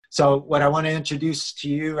So what I want to introduce to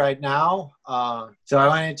you right now, so I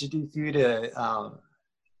want to introduce you to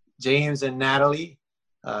James and Natalie,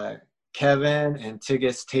 Kevin and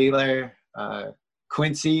Tigges Taylor,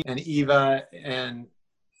 Quincy and Eva, and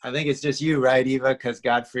I think it's just you, right, Eva? Because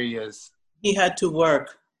Godfrey is... He had to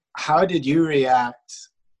work. How did you react?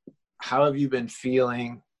 How have you been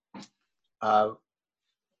feeling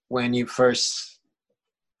when you first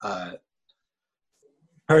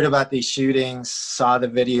heard about these shootings, saw the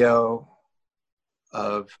video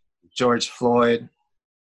of George Floyd?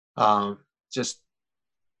 Just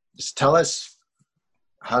tell us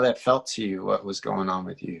how that felt to you, what was going on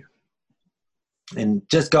with you. And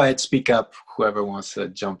just go ahead, speak up, whoever wants to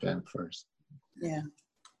jump in first. Yeah.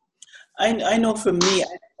 I know for me,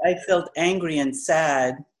 I felt angry and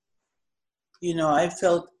sad. You know, I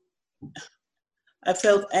felt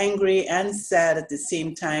angry and sad at the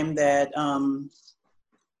same time that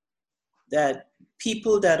that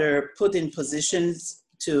people that are put in positions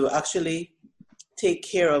to actually take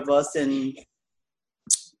care of us and,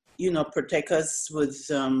 you know, protect us would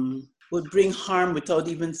bring harm without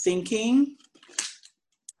even thinking.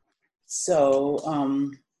 So,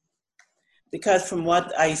 because from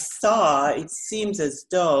what I saw, it seems as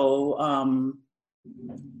though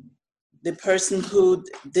the person who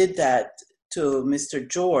did that to Mr.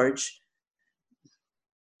 George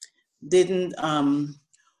didn't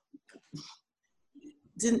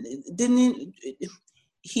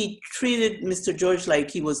he treated Mr. George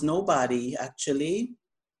like he was nobody, actually.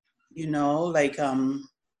 You know, like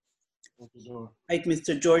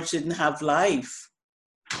Mr. George didn't have life.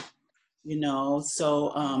 You know,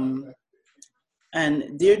 so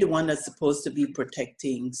and they're the one that's supposed to be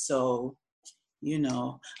protecting. So, you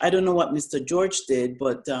know, I don't know what Mr. George did,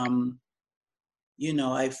 but you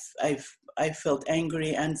know, I felt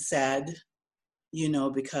angry and sad, you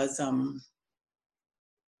know, because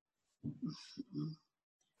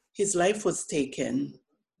his life was taken,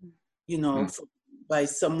 you know, by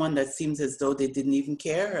someone that seems as though they didn't even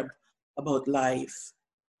care about life,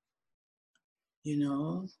 you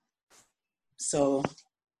know. So,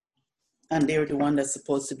 and they're the one that's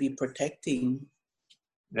supposed to be protecting.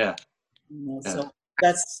 Yeah. You know, yeah. So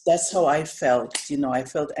that's how I felt. You know, I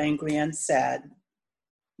felt angry and sad.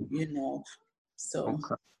 You know, so.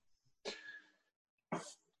 Okay.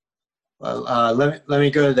 Well, let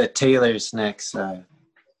me go to the Taylors next.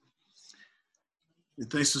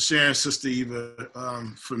 Thanks for sharing, Sister Eva.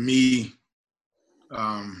 For me,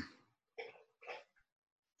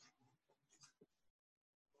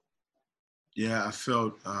 yeah,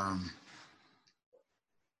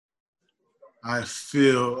 I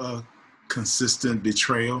feel a consistent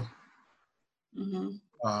betrayal. Mm-hmm.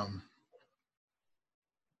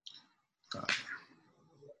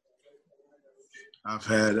 I've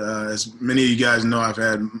had, as many of you guys know, I've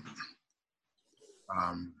had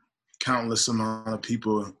countless amount of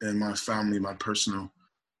people in my family, my personal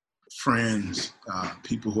friends,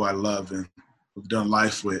 people who I love and have done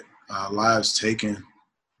life with, lives taken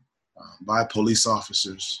by police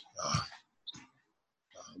officers,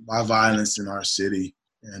 by violence in our city.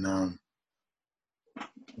 And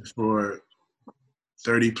for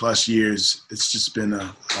 30 plus years, it's just been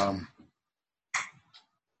a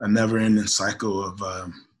never-ending cycle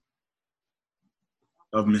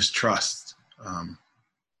of mistrust.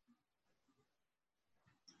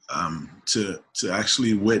 To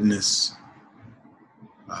actually witness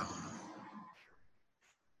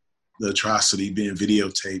the atrocity being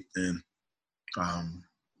videotaped and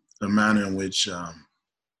the manner in which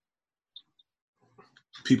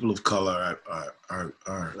people of color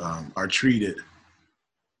are treated,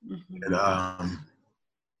 mm-hmm.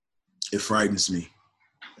 It frightens me.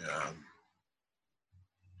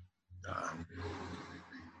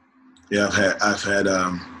 Yeah, I've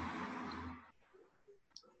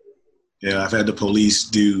had the police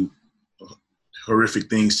do horrific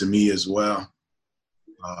things to me as well.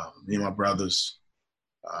 Me and my brothers,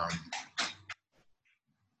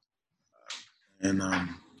 and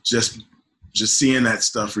just seeing that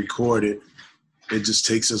stuff recorded, it just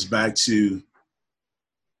takes us back to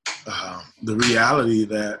the reality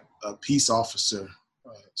that a peace officer,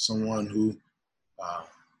 someone who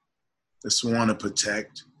is sworn to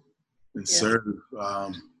protect and serve,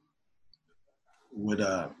 would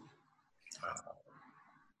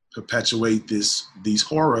perpetuate these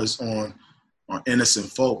horrors on innocent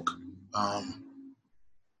folk,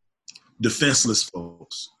 defenseless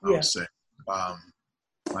folks, I would say.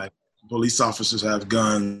 Like police officers have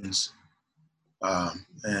guns,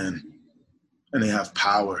 and they have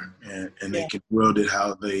power, and they can wield it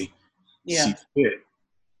how they see fit.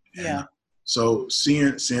 And so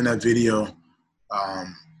seeing that video,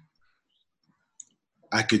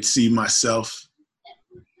 I could see myself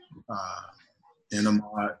in Ahmad.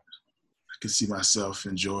 I could see myself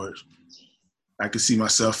in George. I could see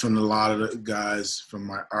myself in a lot of the guys from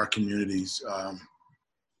our communities.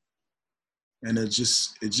 And it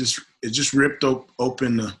just ripped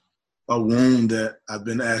open a wound that I've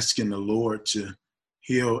been asking the Lord to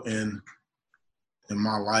heal in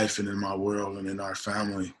my life and in my world and in our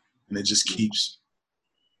family. And it just keeps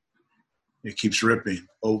ripping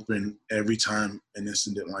open every time an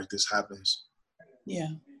incident like this happens. Yeah.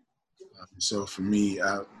 So for me,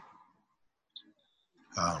 I'm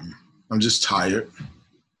just tired.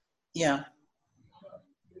 Yeah.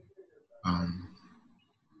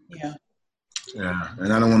 Yeah. Yeah,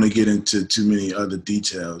 and I don't want to get into too many other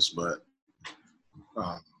details, but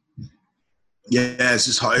yeah, it's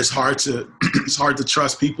just hard. It's hard to it's hard to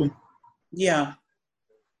trust people. Yeah.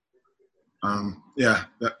 Yeah,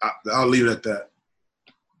 I'll leave it at that.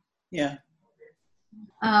 Yeah.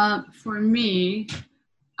 For me,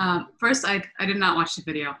 first, I did not watch the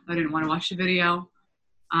video. I didn't want to watch the video.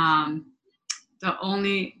 The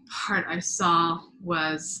only part I saw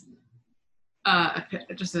was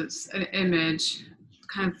just an image,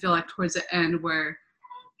 kind of feel like towards the end where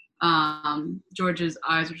George's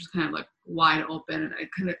eyes were just kind of like wide open,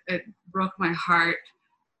 and it broke my heart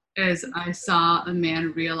as I saw a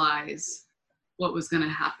man realize what was going to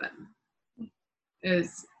happen. It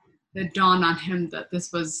dawned on him that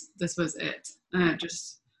this was it, and it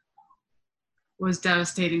just was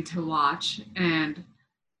devastating to watch. And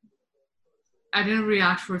I didn't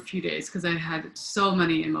react for a few days because I had so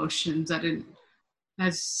many emotions. I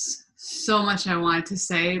had so much I wanted to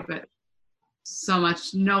say, but so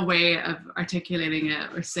much, no way of articulating it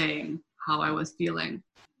or saying how I was feeling.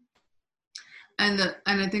 And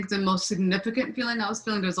I think the most significant feeling I was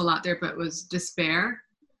feeling, there's a lot there, but it was despair,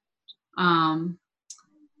 and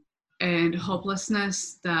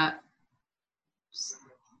hopelessness that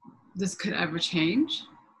this could ever change,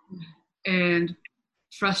 and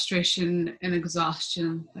frustration and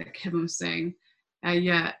exhaustion, like Kim was saying, and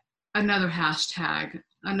yet another hashtag,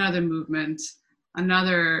 another movement,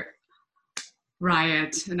 another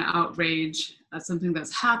riot and outrage at something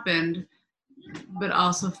that's happened, but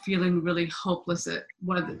also feeling really hopeless at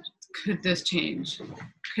could this change?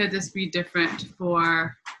 Could this be different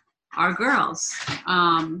for our girls?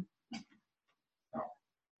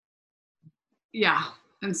 Yeah,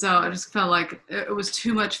 and so I just felt like it was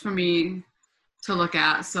too much for me to look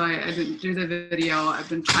at, so I didn't do the video. I've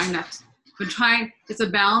been trying it's a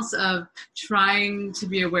balance of trying to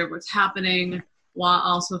be aware of what's happening while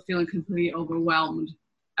also feeling completely overwhelmed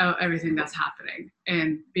of everything that's happening,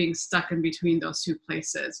 and being stuck in between those two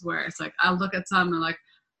places where it's like I'll look at something and like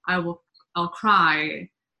I'll cry,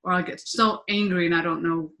 or I'll get so angry and I don't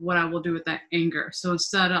know what I will do with that anger. So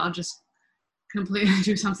instead I'll just completely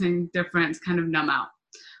do something different, kind of numb out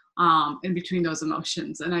in between those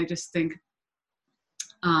emotions. And I just think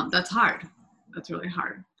that's hard. That's really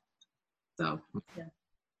hard. So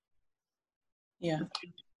yeah.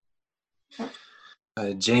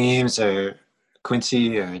 James or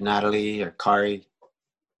Quincy or Natalie or Kari,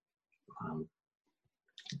 you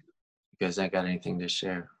guys ain't got anything to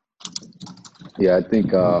share? Yeah, I think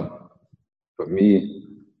for me,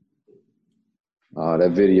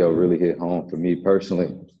 that video really hit home for me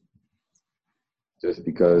personally, just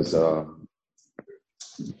because I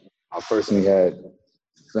personally had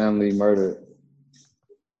family murdered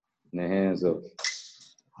in the hands of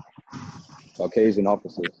Caucasian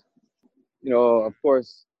officers. You know, of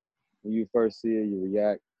course, when you first see it, you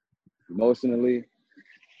react emotionally,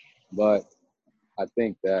 but I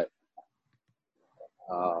think that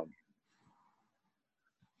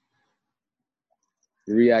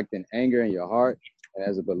you react in anger in your heart, and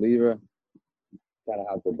as a believer, you kind of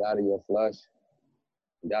have to die to your flesh,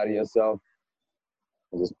 die to yourself,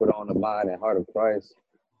 and just put on the mind and heart of Christ.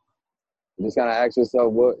 And just kind of ask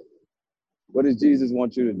yourself, what does Jesus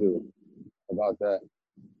want you to do about that?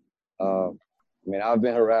 I mean, I've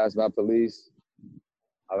been harassed by police.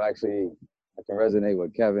 I can resonate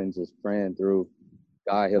with Kevin, just praying through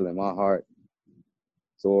God healing my heart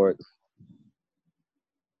towards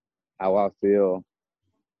how I feel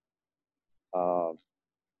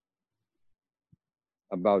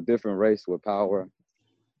about different race with power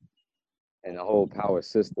and the whole power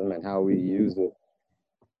system and how we use it.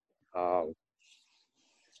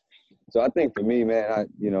 So I think for me, man,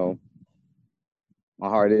 my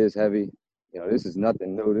heart is heavy. You know, this is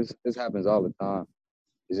nothing new. This happens all the time.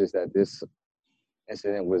 It's just that this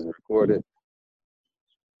incident was recorded,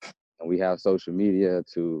 and we have social media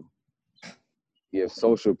to give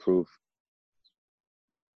social proof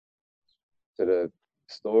to the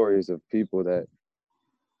stories of people that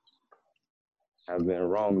have been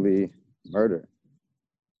wrongly murdered.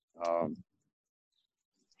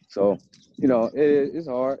 So, you know, it's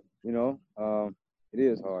hard, you know, it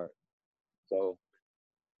is hard. So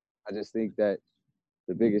I just think that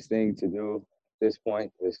the biggest thing to do at this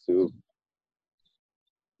point is to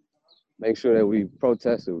make sure that we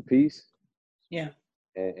protest with peace. Yeah.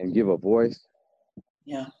 And give a voice.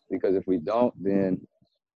 Yeah. Because if we don't, then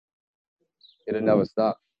it'll never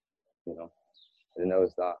stop, you know, it'll never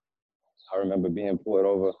stop. I remember being pulled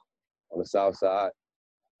over on the south side,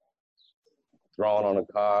 thrown on a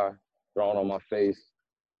car, thrown on my face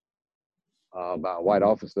by a white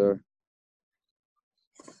officer,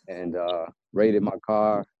 and raided my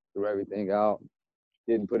car, threw everything out,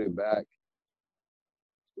 didn't put it back,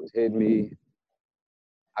 was hitting me.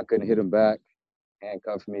 I couldn't hit him back,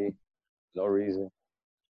 handcuffed me, no reason,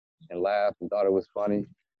 and laughed and thought it was funny.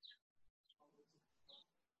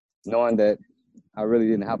 Knowing that I really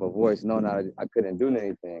didn't have a voice, knowing that I couldn't do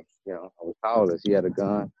anything, you know, I was powerless. He had a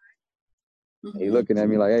gun. Mm-hmm. And he looking at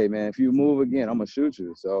me like, hey, man, if you move again, I'm going to shoot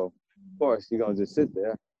you. So, of course, you're going to just sit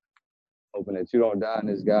there, hoping that you don't die in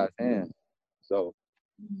this guy's hands. So,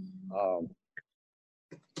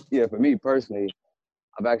 yeah, for me personally,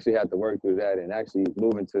 I've actually had to work through that, and actually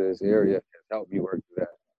moving to this area has helped me work through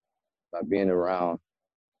that by being around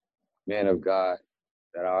men of God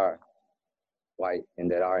that are white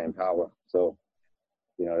and that are in power. So,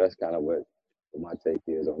 you know, that's kind of what my take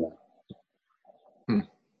is on that.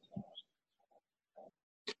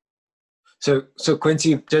 So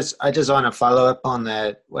Quincy, I just want to follow up on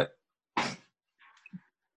that. What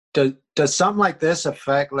does something like this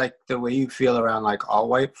affect like the way you feel around like all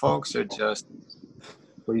white folks or just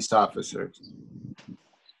police officers?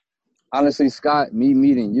 Honestly, Scott, me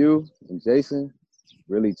meeting you and Jason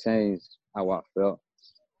really changed how I felt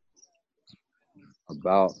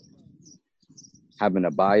about having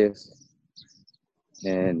a bias,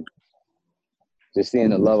 and just seeing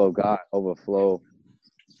the love of God overflow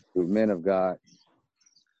through men of God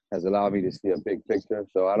has allowed me to see a big picture.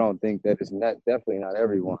 So I don't think that definitely not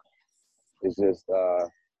everyone. It's just,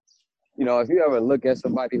 you know, if you ever look at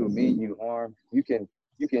somebody who mean you harm, you can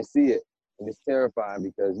see it, and it's terrifying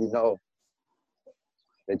because you know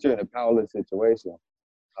that you're in a powerless situation.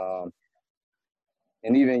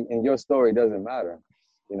 And even in your story doesn't matter.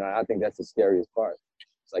 You know, I think that's the scariest part.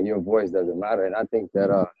 It's like your voice doesn't matter. And I think that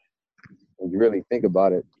when you really think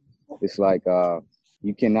about it, it's like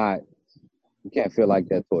you can't feel like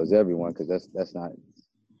that towards everyone, because that's not,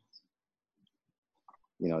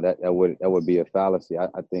 you know, that would be a fallacy. I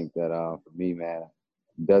think that for me, man,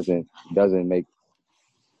 doesn't make,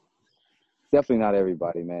 definitely not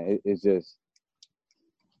everybody, man. It's just,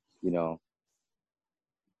 you know,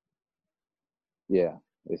 yeah,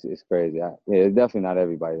 it's crazy. It's definitely not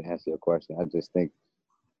everybody, to answer your question. I just think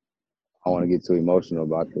I want to get too emotional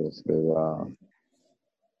about this because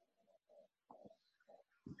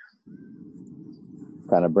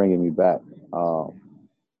kind of bringing me back.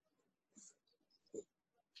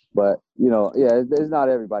 But, you know, yeah, it's not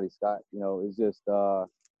everybody, Scott. You know, it's just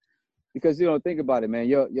because, you know, think about it, man.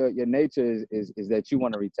 Your nature is that you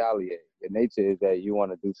want to retaliate. Your nature is that you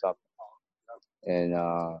want to do something. And,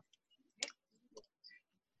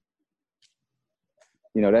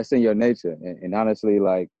 you know, that's in your nature. And honestly,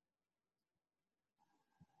 like,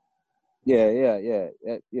 yeah.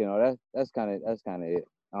 You know, that's kind of it.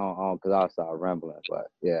 I don't, because I'll start rambling, but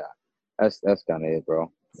yeah, that's kind of it,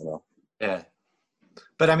 bro. You know. Yeah,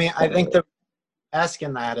 but I mean, I think the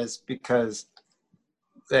asking that is because,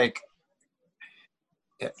 like,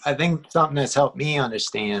 I think something that's helped me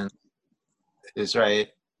understand is right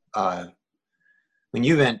when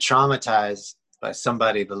you've been traumatized by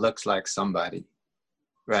somebody that looks like somebody,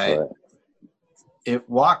 right? It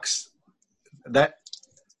that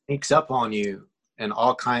sneaks up on you in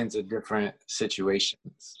all kinds of different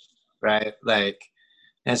situations, right? Like,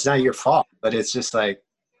 and it's not your fault, but it's just like,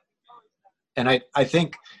 and I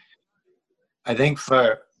think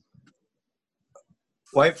for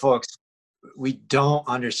white folks, we don't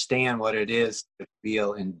understand what it is to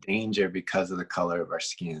feel in danger because of the color of our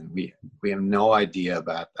skin. We have no idea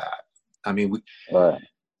about that. I mean,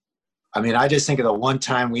 I just think of the one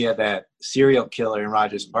time we had that serial killer in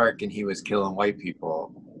Rogers Park and he was killing white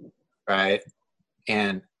people, right?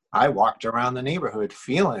 And I walked around the neighborhood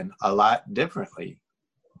feeling a lot differently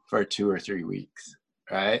for 2 or 3 weeks,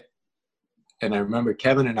 right? And I remember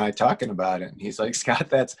Kevin and I talking about it, and he's like, Scott,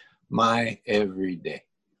 that's my everyday,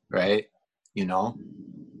 right? You know?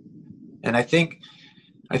 And I think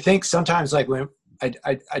sometimes, like, when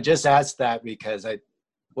I just asked that because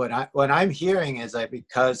what I'm hearing is like,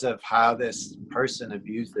 because of how this person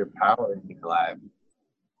abused their power in your life,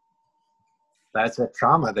 that's a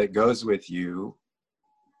trauma that goes with you.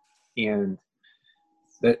 And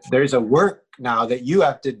that there's a work now that you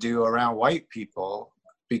have to do around white people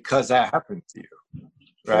because that happened to you,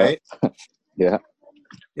 right? Yeah.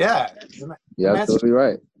 Yeah. You're absolutely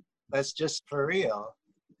right. That's just for real.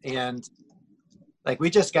 And like, we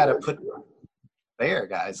just got to put there,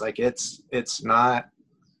 guys. Like, it's not,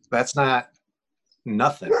 that's not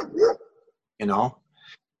nothing, you know?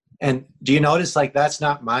 And do you notice, like, that's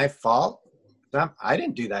not my fault? I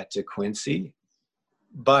didn't do that to Quincy,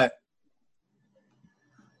 but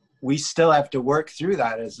we still have to work through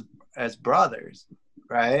that as brothers,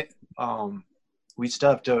 right? We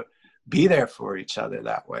still have to be there for each other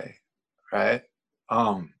that way, right?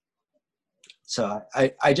 So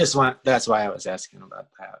I just want, that's why I was asking about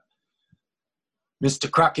that.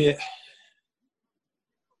 Mr. Crockett.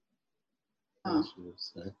 Oh.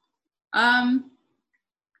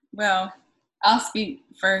 Well, I'll speak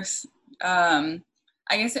first.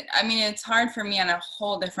 I guess, it's hard for me on a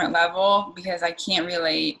whole different level because I can't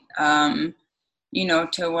relate,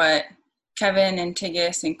 to what Kevin and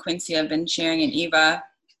Tigges and Quincy have been sharing, and Eva.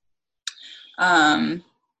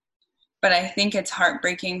 But I think it's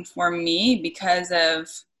heartbreaking for me because of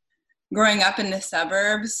growing up in the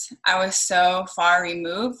suburbs. I was so far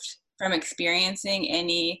removed from experiencing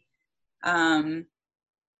any or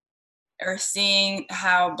seeing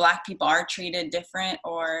how Black people are treated different,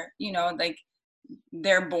 or, like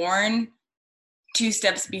they're born 2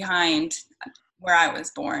 steps behind where I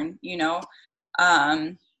was born,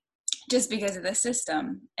 just because of the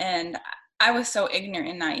system. And I was so ignorant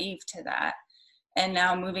and naive to that. And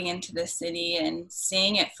now moving into the city and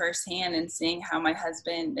seeing it firsthand and seeing how my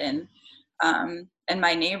husband and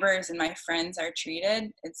my neighbors and my friends are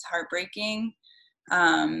treated, it's heartbreaking.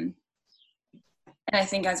 And I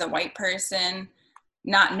think as a white person,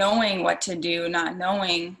 not knowing what to do, not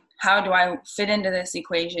knowing how do I fit into this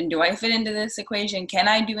equation? Do I fit into this equation? Can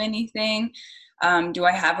I do anything? Do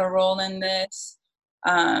I have a role in this?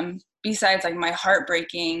 Besides like my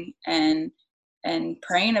heartbreaking and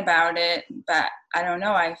praying about it, but I don't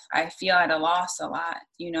know, I feel at a loss a lot,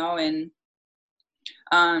 and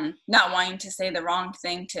not wanting to say the wrong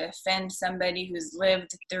thing to offend somebody who's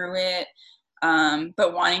lived through it,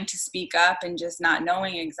 but wanting to speak up and just not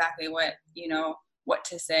knowing exactly what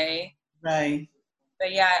to say. Right.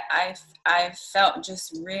 But yeah, I've felt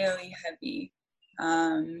just really heavy.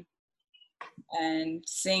 And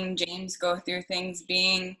seeing James go through things,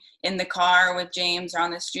 being in the car with James or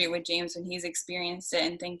on the street with James when he's experienced it,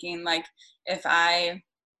 and thinking like, if I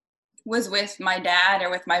was with my dad or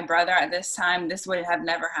with my brother at this time, this would have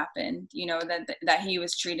never happened, that he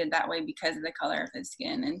was treated that way because of the color of his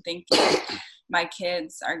skin, and thinking my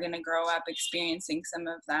kids are going to grow up experiencing some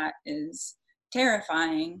of that is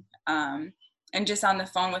terrifying. And just on the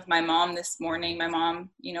phone with my mom this morning, my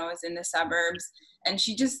mom, is in the suburbs, and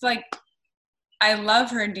she just like, I love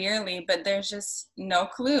her dearly, but there's just no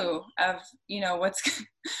clue of,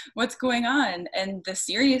 what's going on, and the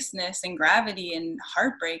seriousness and gravity and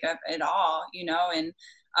heartbreak of it all,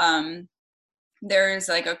 and there's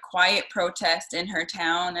like a quiet protest in her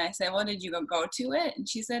town. And I said, well, did you go to it? And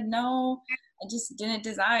she said, no, I just didn't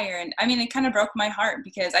desire. And I mean, it kind of broke my heart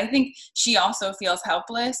because I think she also feels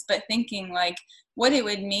helpless, but thinking like what it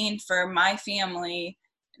would mean for my family,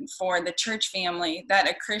 for the church family, that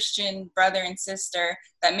a Christian brother and sister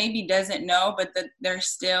that maybe doesn't know, but that they're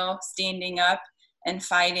still standing up and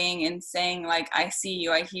fighting and saying like, I see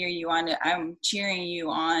you, I hear you, I'm cheering you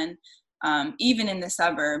on, even in the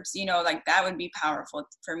suburbs, like that would be powerful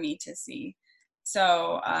for me to see.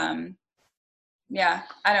 So yeah,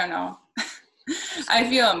 I don't know. I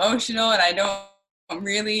feel emotional and I don't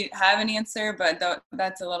really have an answer, but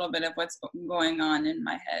that's a little bit of what's going on in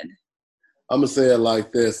my head. I'm going to say it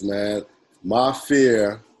like this, man. My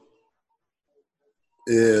fear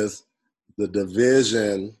is the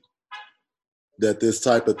division that this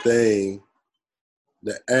type of thing,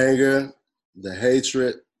 the anger, the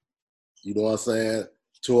hatred, you know what I'm saying,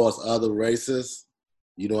 towards other races,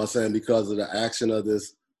 you know what I'm saying, because of the action of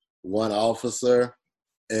this one officer,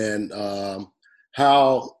 and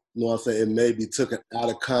how, you know what I'm saying, it may be taken out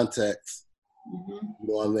of context. Mm-hmm. You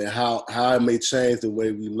know what I mean? How it may change the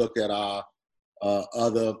way we look at our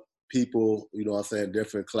other people, you know what I'm saying,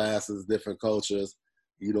 different classes, different cultures,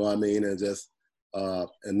 you know what I mean, and just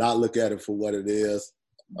and not look at it for what it is.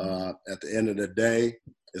 At the end of the day,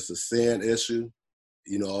 it's a sin issue.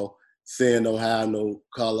 Sin don't have no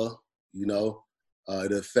color.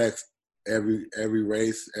 It affects every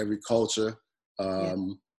race, every culture.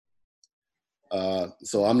 So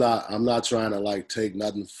I'm not trying to like take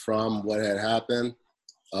nothing from what had happened.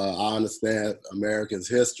 I understand America's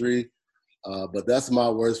history. But that's my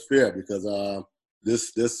worst fear, because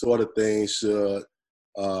this sort of thing should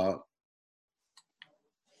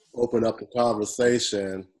open up the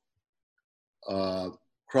conversation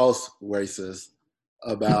cross races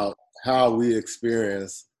about how we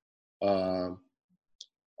experience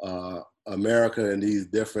America and these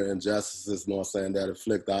different injustices, you know what I'm saying, that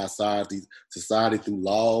afflict our society through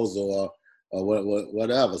laws or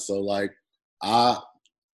whatever. So like I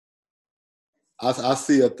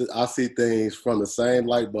see things from the same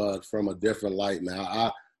light, but from a different light,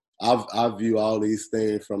 man. I view all these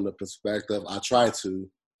things from the perspective, I try to,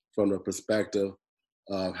 from the perspective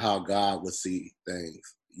of how God would see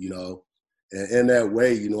things, you know. And in that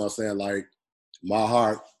way, you know what I'm saying, like my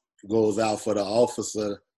heart goes out for the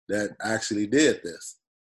officer that actually did this.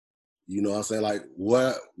 You know what I'm saying? Like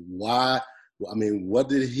what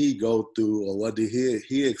did he go through, or what did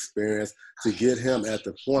he experience to get him at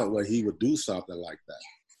the point where he would do something like that?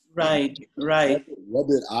 Right. What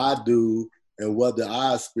did I do, and what did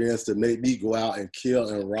I experience to make me go out and kill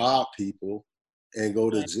and rob people and go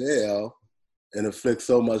to jail and inflict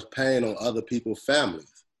so much pain on other people's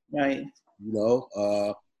families? Right. You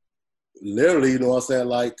know, literally, you know what I'm saying?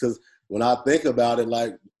 Like, because when I think about it,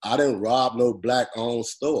 like, I didn't rob no Black-owned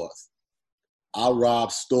stores. I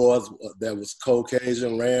robbed stores that was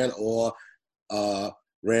Caucasian ran, or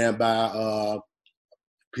ran by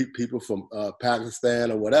people from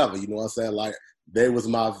Pakistan or whatever. You know what I'm saying? Like, they was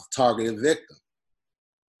my targeted victim.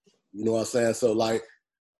 You know what I'm saying? So like,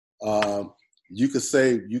 you could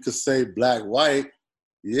say black, white.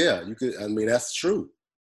 Yeah, you could. I mean, that's true.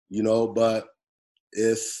 You know, but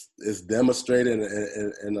it's demonstrated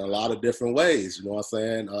in a lot of different ways. You know what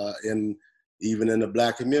I'm saying? Even in the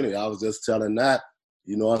Black community, I was just telling that.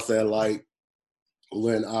 You know what I'm saying? Like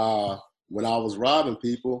when I was robbing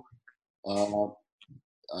people,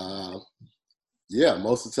 yeah,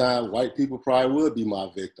 most of the time white people probably would be my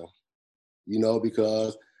victim. You know,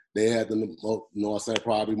 because they had the, you know what I'm saying,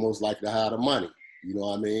 probably most likely to have the money. You know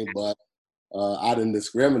what I mean? But I didn't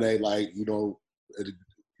discriminate. Like, you know,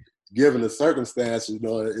 given the circumstance, you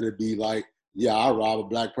know, it'd be like, yeah, I rob a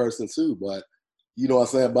black person too. But you know what I'm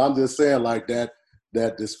saying? But I'm just saying, like, that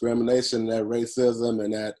discrimination, that racism,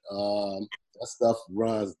 and that stuff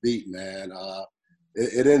runs deep, man.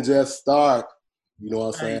 It didn't just start, you know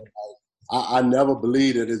what I'm saying? I never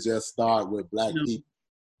believed it just started with black people.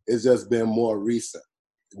 It's just been more recent,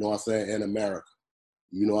 you know what I'm saying, in America.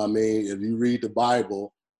 You know what I mean? If you read the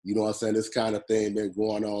Bible, you know what I'm saying, this kind of thing been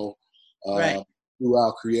going on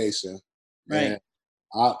throughout creation. Right. And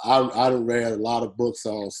I read a lot of books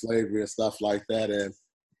on slavery and stuff like that, and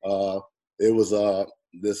it was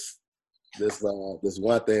this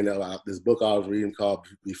one thing that this book I was reading called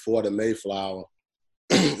Before the Mayflower,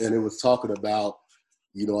 and it was talking about,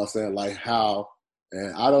 you know what I'm saying, like how,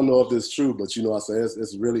 and I don't know if it's true, but you know what I'm saying,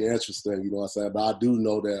 it's really interesting, you know what I'm saying, but I do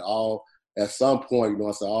know that at some point, you know what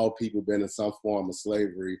I'm saying, all people been in some form of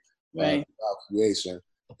slavery throughout creation.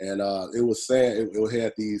 And it was saying it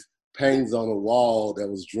had these paintings on the wall that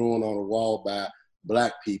was drawn on the wall by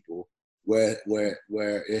black people, where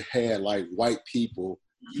it had like white people,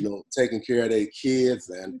 you know, taking care of their kids,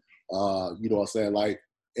 and you know what I'm saying, like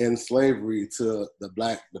in slavery to the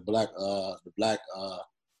black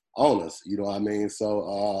owners, you know what I mean?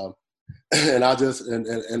 So and I just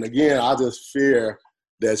and again, I just fear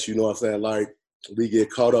that, you know what I'm saying, like we get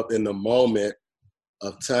caught up in the moment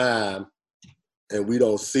of time and we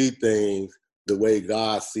don't see things the way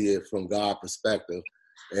God see it from God's perspective.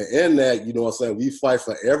 And in that, you know what I'm saying, we fight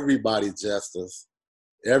for everybody's justice,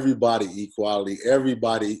 everybody equality,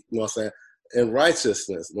 everybody, you know what I'm saying, in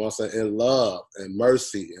righteousness, you know what I'm saying, in love and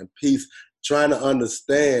mercy and peace, trying to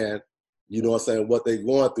understand, you know what I'm saying, what they're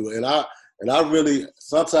going through. And I really,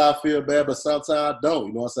 sometimes I feel bad, but sometimes I don't,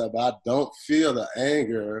 you know what I'm saying, but I don't feel the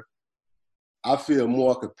anger. I feel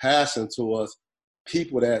more compassion towards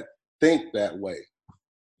people that think that way.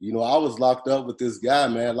 You know, I was locked up with this guy,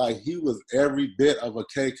 man, like he was every bit of a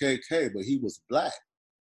KKK, but he was black.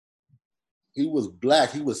 He was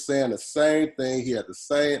black. He was saying the same thing. He had the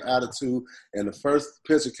same attitude. And the first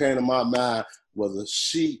picture came to my mind was a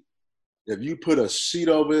sheet. If you put a sheet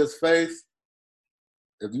over his face,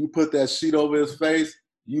 you'd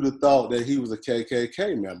have thought that he was a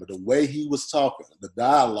KKK member. The way he was talking, the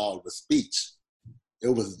dialogue, the speech, it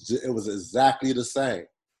was exactly the same.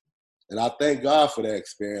 And I thank God for that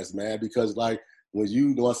experience, man, because like when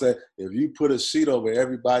you know what I'm saying, if you put a sheet over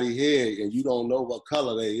everybody's head and you don't know what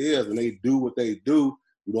color they is and they do what they do,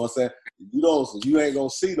 you know what I'm saying, you ain't gonna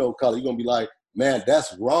see no color. You're gonna be like, man,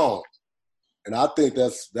 that's wrong. And I think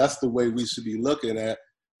that's the way we should be looking at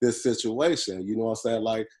this situation. You know what I'm saying?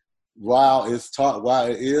 Like while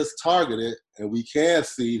it is targeted, and we can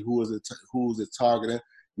see who's it targeting,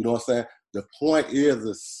 you know what I'm saying? The point is,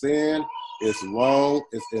 it's sin, it's wrong,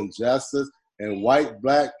 it's injustice, and white,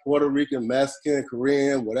 black, Puerto Rican, Mexican,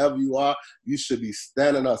 Korean, whatever you are, you should be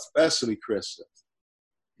standing up, especially Christians.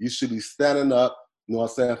 You should be standing up, you know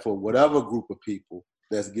what I'm saying, for whatever group of people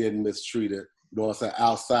that's getting mistreated, you know what I'm saying,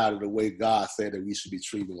 outside of the way God said that we should be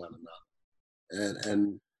treating one another.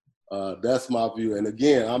 And that's my view. And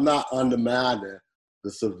again, I'm not undermining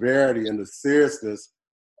the severity and the seriousness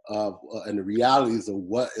of and the realities of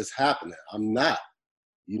what is happening. I'm not,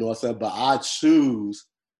 you know what I'm saying? But I choose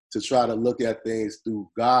to try to look at things through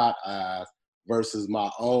God's eyes versus my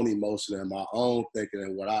own emotion and my own thinking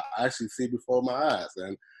and what I actually see before my eyes.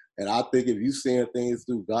 And I think if you seeing things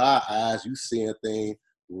through God's eyes, you seeing things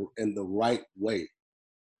in the right way.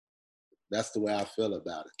 That's the way I feel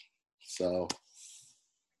about it. So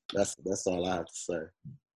that's all I have to say.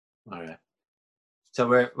 All right. So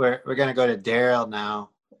we're gonna go to Daryl now.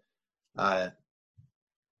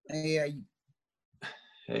 Hey,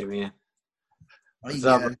 Hey man. What's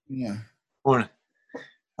up? Yeah. Morning.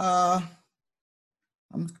 I'm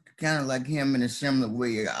kind of like him in a similar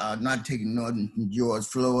way. Not taking nothing from George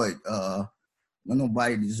Floyd.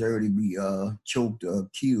 Nobody deserved to be choked or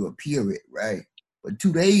killed or period, right? But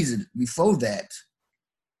 2 days before that,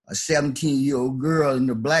 a 17-year-old girl and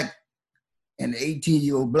an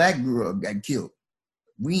 18-year-old black girl got killed.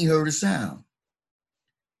 We ain't heard a sound.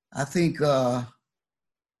 I think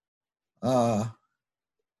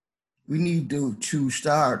we need to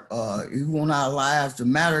start, if we want our lives to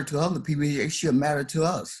matter to other people, it should matter to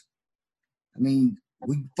us. I mean,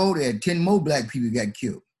 before that, 10 more black people got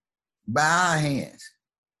killed by our hands.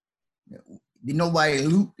 Did nobody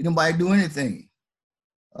loot? Did nobody do anything?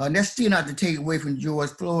 That's still not to take away from George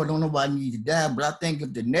Floyd. Don't nobody need to die, but I think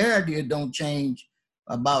if the narrative don't change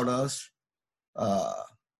about us,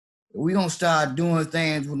 we don't start doing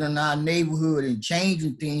things within our neighborhood and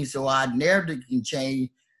changing things so our narrative can change,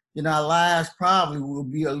 then our lives probably will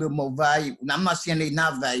be a little more valuable. I'm not saying they're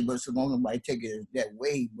not valuable, so don't nobody take it that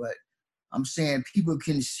way, but I'm saying people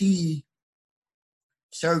can see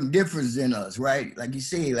certain differences in us, right? Like you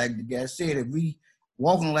said, like the guy said, if we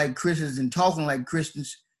walking like Christians and talking like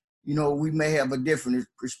Christians, you know, we may have a different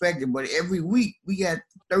perspective, but every week we got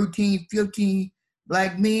 13, 15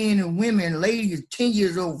 black men and women, ladies, 10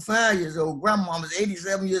 years old, 5 years old, grandmamas,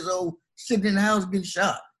 87 years old, sitting in the house getting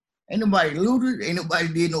shot. Ain't nobody looted, ain't nobody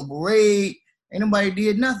did no parade, ain't nobody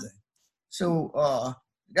did nothing. So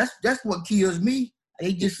that's what kills me.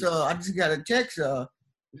 I just got a text,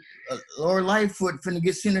 Lori Lightfoot finna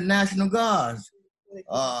get sent to National Guards.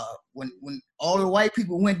 When all the white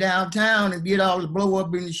people went downtown and did all the blow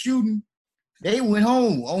up in the shooting, they went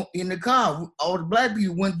home in the car. All the black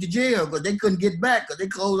people went to jail because they couldn't get back because they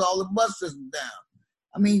closed all the bus systems down.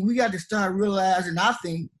 I mean, we got to start realizing, I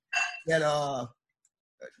think, that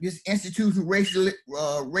this institutional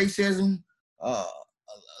racism,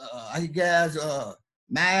 you guys,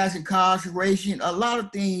 mass incarceration, a lot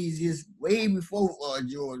of things is way before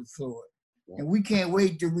George Floyd. And we can't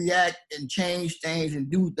wait to react and change things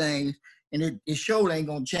and do things. And it sure ain't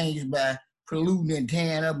gonna change by polluting and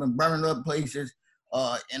tearing up and burning up places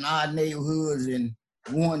in our neighborhoods and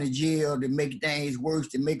going to jail to make things worse,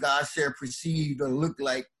 to make ourselves perceived or look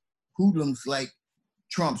like hoodlums like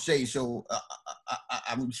Trump say. So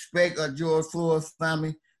I respect George Floyd's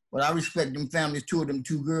family, but I respect them families. Two of them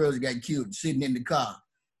two girls got killed sitting in the car.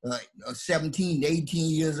 17 to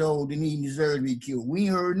 18 years old, didn't even deserve to be killed. We ain't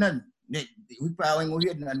heard nothing. We probably ain't gonna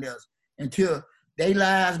hear nothing else until their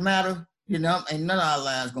lives matter, you know, and none of our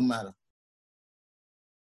lives gonna matter.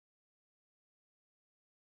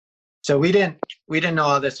 So we didn't know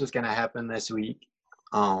all this was gonna happen this week.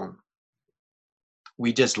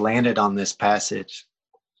 We just landed on this passage.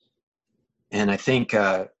 And I think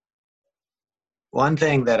one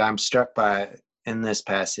thing that I'm struck by in this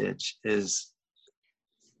passage is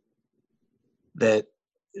that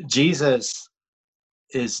Jesus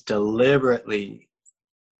is deliberately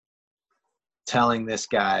telling this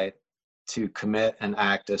guy to commit an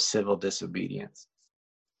act of civil disobedience.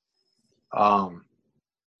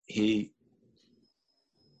 He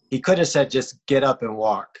could have said, just get up and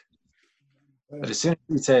walk. But as soon as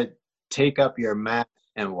he said, take up your mat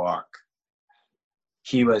and walk,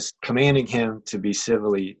 he was commanding him to be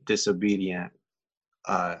civilly disobedient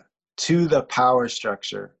to the power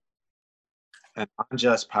structure, an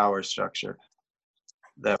unjust power structure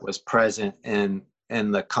that was present in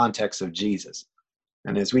the context of Jesus.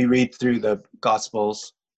 And as we read through the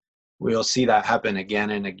Gospels, we'll see that happen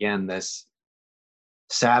again and again, this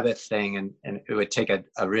Sabbath thing, and it would take a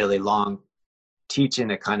really long teaching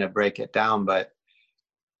to kind of break it down, but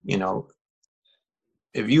you know,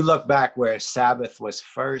 if you look back where Sabbath was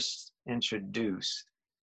first introduced,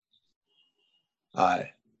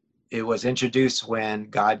 it was introduced when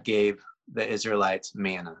God gave the Israelites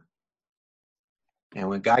manna. And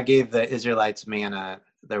when God gave the Israelites manna,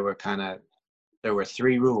 there were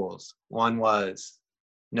 3 rules. One was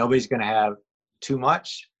nobody's going to have too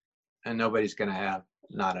much and nobody's going to have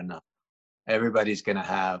not enough. Everybody's going to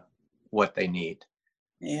have what they need.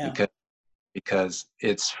 Yeah. Because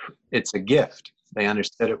it's a gift. They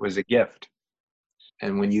understood it was a gift.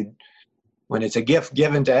 And when it's a gift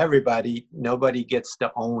given to everybody, nobody gets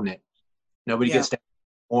to own it. Nobody gets to have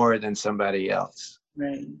more than somebody else.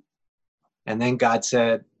 Right. And then God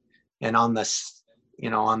said, and on the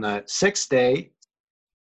 6th day,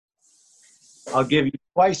 I'll give you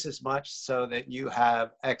twice as much so that you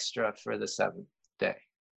have extra for the 7th day.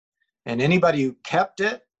 And anybody who kept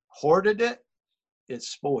it, hoarded it, it's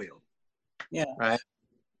spoiled. Yeah. Right.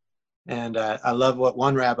 And I love what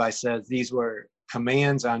one rabbi says. These were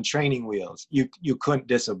commands on training wheels. You couldn't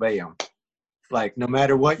disobey them. Like no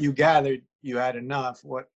matter what you gathered, you had enough.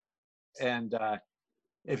 And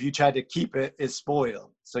if you tried to keep it, it's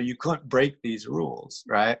spoiled. So you couldn't break these rules,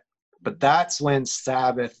 right? But that's when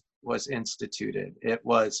Sabbath was instituted. It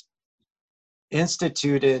was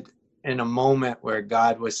instituted in a moment where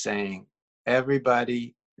God was saying,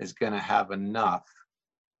 everybody is going to have enough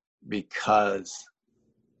because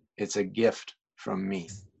it's a gift from me.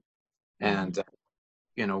 And,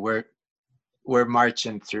 you know, we're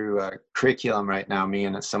marching through a curriculum right now, me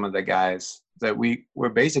and some of the guys, that we're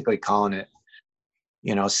basically calling it,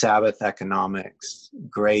 you know, Sabbath economics,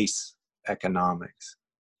 grace economics,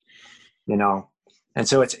 you know. And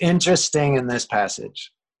so it's interesting in this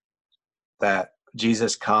passage that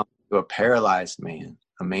Jesus comes to a paralyzed man,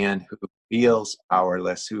 a man who feels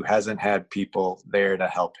powerless, who hasn't had people there to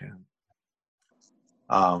help him.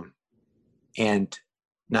 And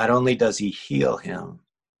not only does he heal him,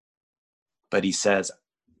 but he says,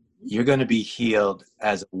 you're going to be healed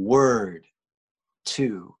as a word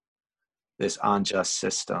to this unjust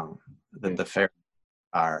system that the Pharisees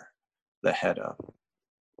are the head of.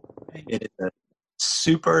 It is a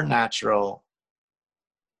supernatural,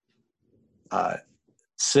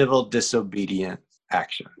 civil disobedient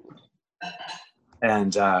action.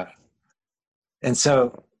 And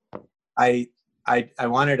so I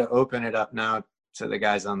wanted to open it up now to the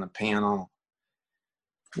guys on the panel.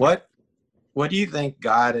 What do you think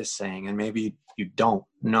God is saying? And maybe you don't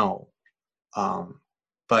know.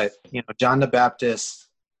 But, you know, John the Baptist,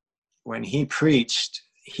 when he preached,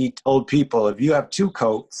 he told people, if you have 2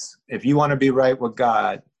 coats, if you want to be right with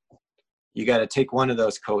God, you got to take one of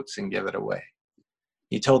those coats and give it away.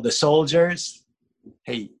 He told the soldiers,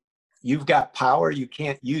 hey, you've got power. You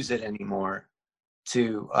can't use it anymore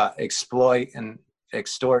to exploit and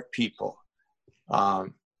extort people.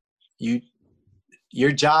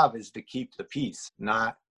 Your job is to keep the peace,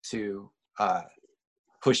 not to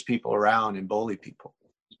push people around and bully people.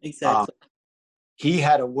 Exactly. He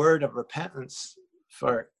had a word of repentance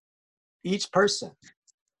for each person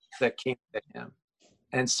that came to him.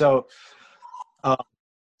 And so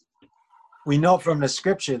we know from the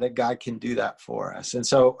scripture that God can do that for us. And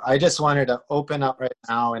so I just wanted to open up right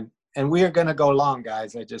now, and we are going to go long,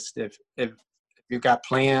 guys. I just, if you've got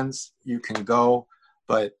plans, you can go,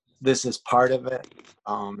 but this is part of it.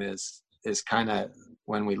 Is kind of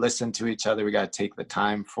when we listen to each other, we got to take the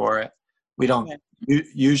time for it. We don't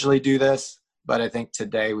usually do this, but I think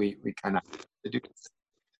today we kind of have to do this.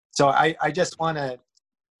 So I just want to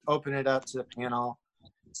open it up to the panel.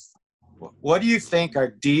 What do you think are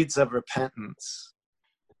deeds of repentance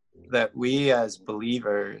that we as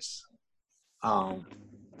believers can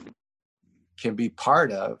be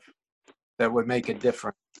part of that would make a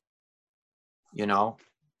difference, you know,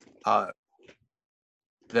 that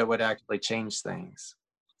would actually change things?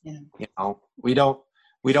 Yeah. You know, we don't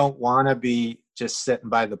want to be just sitting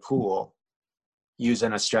by the pool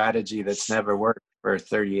using a strategy that's never worked for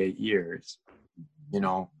 38 years. You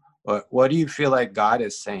know, what do you feel like God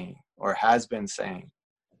is saying or has been saying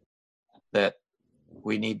that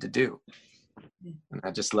we need to do? And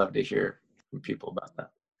I'd just love to hear from people about that.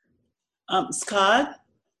 Scott?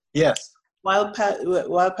 Yes. While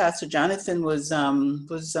Pastor Jonathan was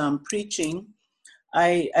preaching,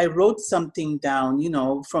 I wrote something down, you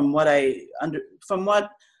know, from what I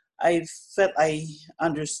felt I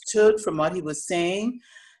understood from what he was saying.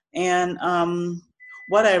 And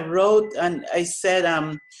what I wrote, and I said,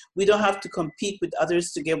 we don't have to compete with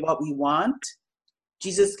others to get what we want.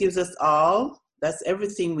 Jesus gives us all. That's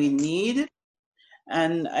everything we need.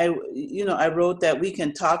 And I wrote that we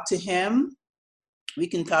can talk to him We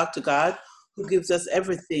can talk to God, who gives us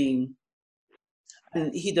everything.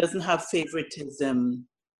 And he doesn't have favoritism,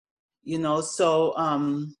 you know. So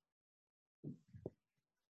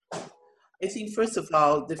I think, first of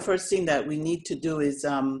all, the first thing that we need to do is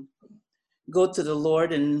go to the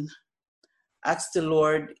Lord and ask the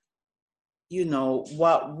Lord, you know,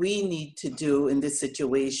 what we need to do in this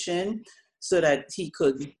situation so that he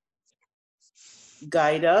could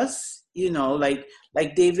guide us, you know, like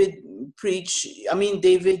David preached. I mean,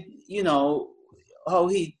 David, you know, how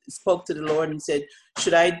he spoke to the Lord and said,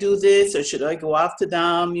 should I do this or should I go after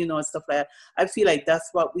them, you know, and stuff like that. I feel like that's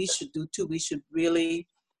what we should do too. We should really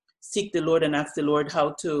seek the Lord and ask the Lord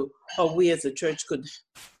how we as a church could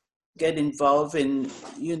get involved in,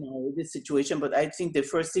 you know, this situation. But I think the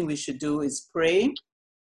first thing we should do is pray.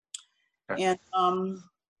 And,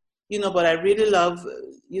 you know, but I really love,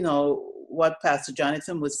 you know, what Pastor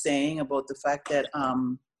Jonathan was saying about the fact that,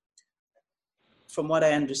 from what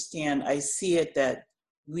I understand, I see it that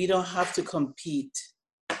we don't have to compete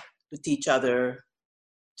with each other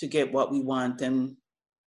to get what we want, and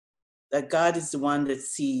that God is the one that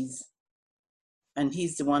sees, and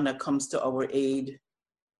he's the one that comes to our aid,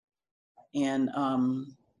 and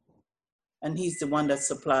he's the one that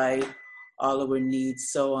supplies all our needs.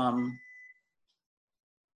 So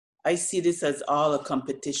I see this as all a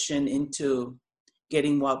competition into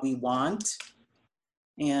getting what we want.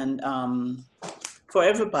 And for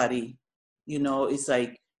everybody, you know, it's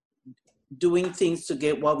like doing things to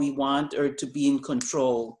get what we want or to be in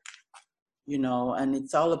control, you know, and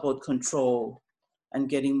it's all about control and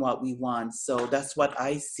getting what we want. So that's what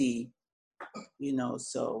I see, you know.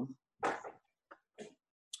 So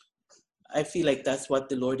I feel like that's what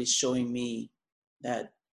the Lord is showing me,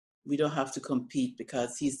 that we don't have to compete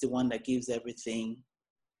because he's the one that gives everything.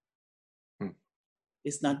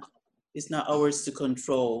 It's not ours to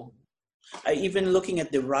control. I even looking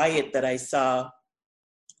at the riot that I saw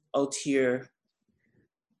out here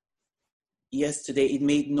yesterday, it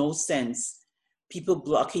made no sense. People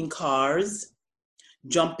blocking cars,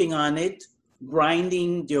 jumping on it,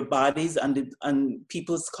 grinding their bodies on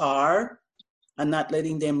people's car and not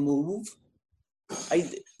letting them move.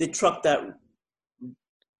 The truck that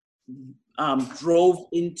drove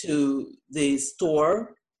into the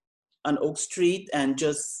store on Oak Street and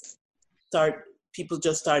people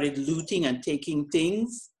just started looting and taking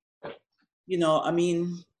things. You know, I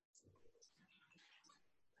mean,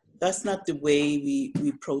 that's not the way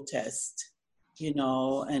we protest, you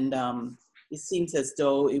know, and it seems as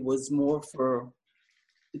though it was more for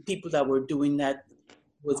the people that were doing that,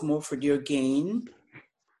 was more for their gain,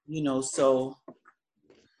 you know. So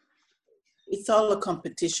it's all a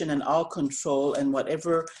competition and all control, and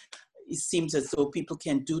whatever it seems as though people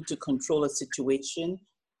can do to control a situation,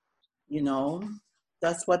 you know,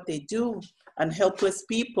 that's what they do. And helpless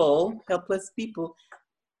people,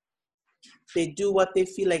 they do what they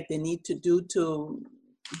feel like they need to do to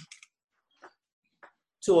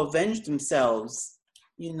avenge themselves,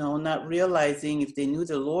 you know, not realizing, if they knew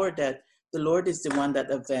the Lord, that the Lord is the one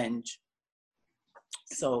that avenge.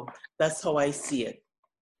 So that's how I see it.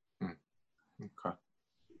 Okay.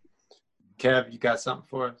 Kev, you got something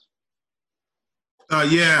for us?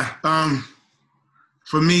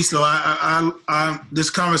 For me, so I this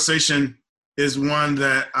conversation is one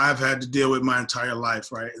that I've had to deal with my entire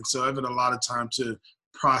life, right? And so I've had a lot of time to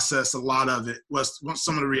process a lot of it. Was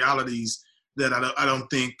some of the realities that I don't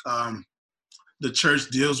think the church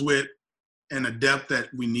deals with in a depth that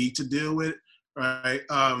we need to deal with, right?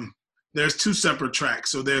 There's two separate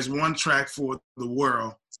tracks. So there's one track for the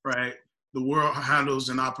world, right? The world handles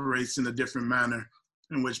and operates in a different manner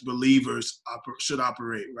in which believers should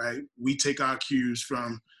operate, right? We take our cues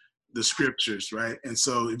from the scriptures, right? And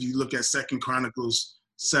so if you look at 2 Chronicles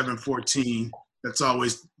 7:14, that's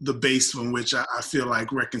always the base from which I feel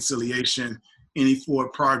like reconciliation, any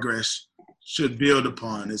forward progress should build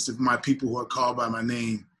upon. Is if my people who are called by my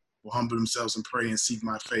name will humble themselves and pray and seek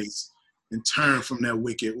my face and turn from their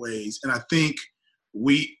wicked ways. And I think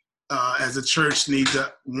we, as a church, need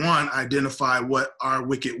to, one, identify what our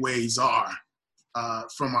wicked ways are.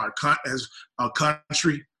 From as a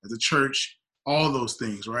country, as a church, all those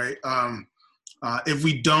things, right? If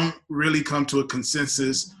we don't really come to a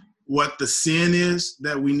consensus what the sin is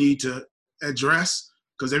that we need to address,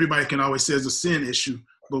 because everybody can always say it's a sin issue,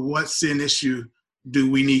 but what sin issue do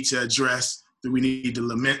we need to address? Do we need to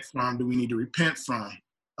lament from? Do we need to repent from?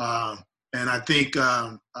 And I think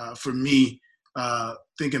for me,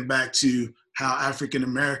 thinking back to how African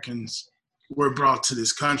Americans were brought to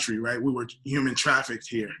this country, right? We were human trafficked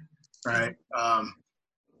here, right?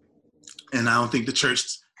 And I don't think the church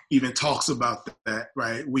even talks about that,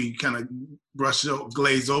 right? We kind of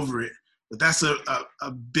glaze over it, but that's a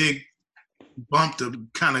big bump to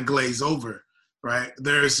kind of glaze over, right?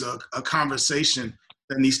 There's a conversation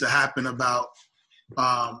that needs to happen about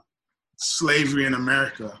slavery in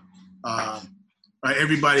America. Right?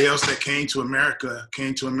 Everybody else that came to America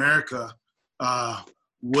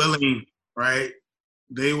willing, right?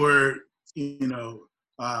 They were, the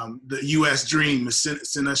U.S. dream is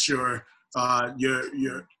send us you're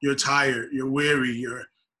tired, you're weary, your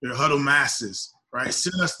huddled masses, right?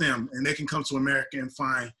 Send us them, and they can come to America and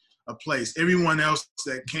find a place. Everyone else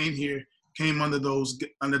that came here came under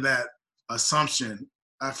that assumption.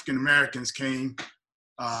 African Americans came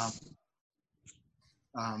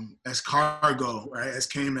as cargo, right?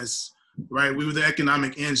 Right? We were the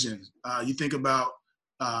economic engine. You think about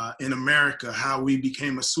in America how we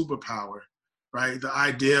became a superpower, right? The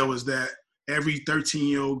idea was that every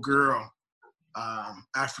 13-year-old girl,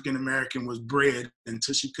 African American, was bred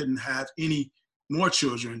until she couldn't have any more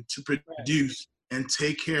children to produce and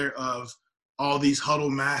take care of all these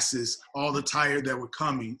huddled masses, all the tired that were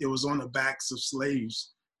coming. It was on the backs of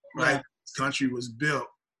slaves, right? Yeah. This country was built,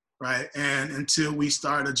 right? And until we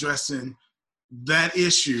start addressing that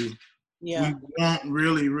issue, we won't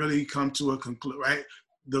really come to a conclusion, right?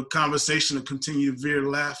 The conversation will continue to veer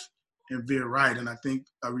left and veer right. And I think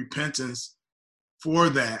a repentance for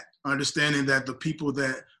that, understanding that the people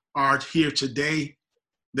that are here today,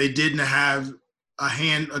 they didn't have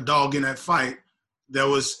a dog in that fight. There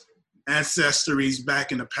was ancestries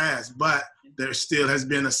back in the past, but there still has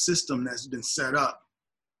been a system that's been set up,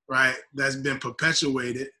 right? That's been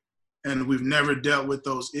perpetuated, and we've never dealt with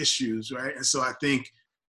those issues, right? And so I think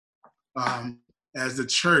as the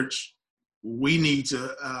church, we need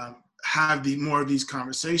to have more of these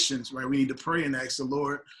conversations, right? We need to pray and ask the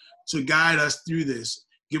Lord to guide us through this,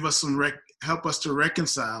 give us help us to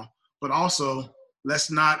reconcile, but also let's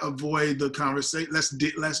not avoid the conversation.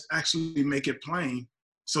 Let's actually make it plain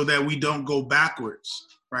so that we don't go backwards,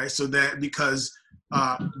 right? So that because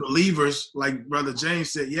believers, like Brother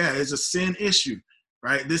James said, it's a sin issue,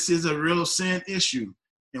 right? This is a real sin issue,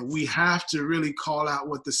 and we have to really call out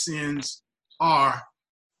what the sins are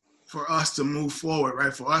for us to move forward,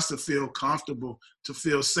 right? For us to feel comfortable, to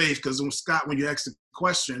feel safe. Because Scott, when you asked the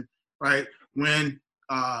question, right, when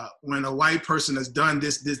a white person has done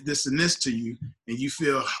this, and this to you, and you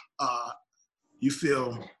feel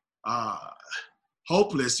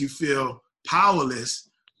hopeless, you feel powerless,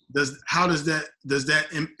 how does that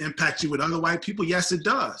impact you with other white people? Yes, it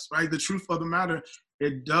does, right? The truth of the matter,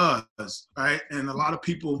 it does, right? And a lot of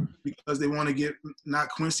people, because they want to get, not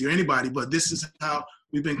Quincy or anybody, but this is how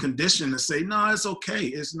we've been conditioned to say, no, it's okay.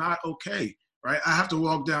 It's not okay, right? I have to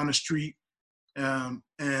walk down the street and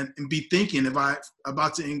be thinking, if I'm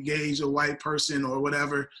about to engage a white person or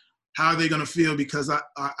whatever, how are they going to feel because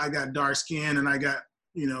I got dark skin and I got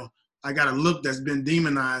a look that's been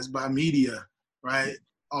demonized by media, right?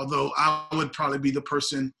 Although I would probably be the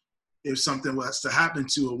person, if something was to happen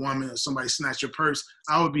to a woman or somebody snatch your purse,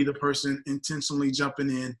 I would be the person intentionally jumping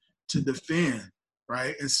in to defend,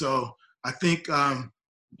 right? And so I think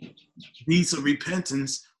needs of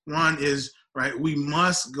repentance. One is, right, we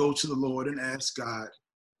must go to the Lord and ask God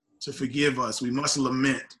to forgive us. We must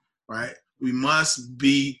lament, right? We must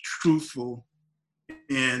be truthful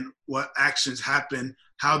in what actions happen,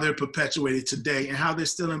 how they're perpetuated today, and how they're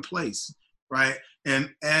still in place, right?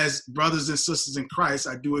 And as brothers and sisters in Christ,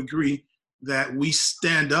 I do agree that we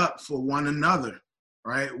stand up for one another,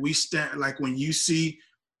 right? We stand, like when you see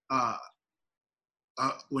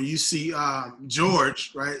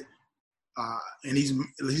George, right? And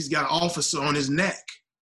he's got an officer on his neck,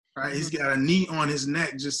 right? He's got a knee on his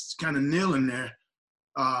neck, just kind of kneeling there,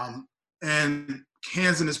 and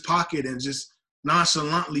hands in his pocket and just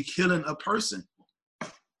nonchalantly killing a person,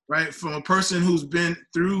 right? From a person who's been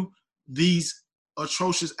through these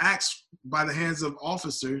atrocious acts by the hands of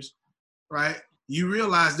officers, right? You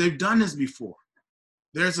realize they've done this before.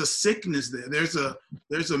 There's a sickness there. There's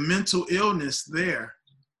a mental illness there,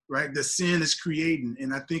 right? The sin is creating.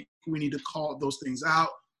 And I think we need to call those things out.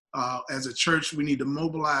 As a church, we need to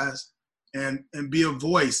mobilize and be a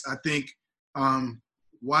voice. I think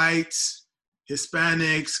whites,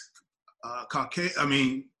 Hispanics,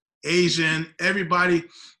 Asian, everybody,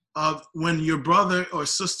 when your brother or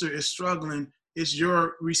sister is struggling, it's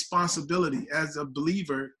your responsibility as a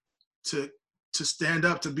believer to stand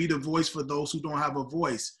up, to be the voice for those who don't have a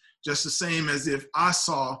voice. Just the same as if I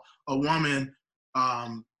saw a woman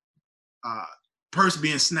purse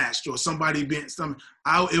being snatched or somebody being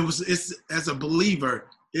it's as a believer,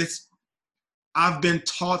 I've been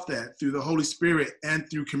taught that through the Holy Spirit and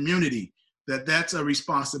through community, that's a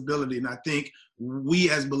responsibility. And I think we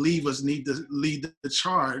as believers need to lead the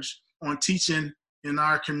charge on teaching in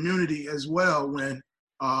our community as well. When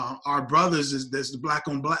our brothers, there's the black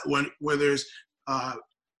on black, where there's a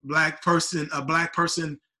black person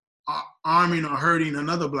arming or hurting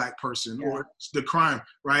another black person, or the crime,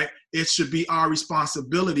 right? It should be our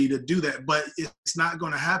responsibility to do that. But it's not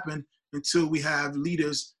going to happen until we have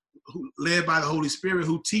leaders led by the Holy Spirit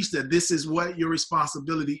who teach that this is what your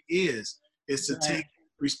responsibility is to take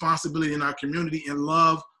responsibility in our community and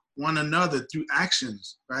love one another through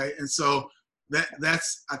actions, right? And so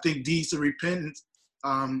that's I think deeds of repentance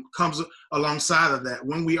comes alongside of that.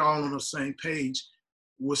 When we are all on the same page,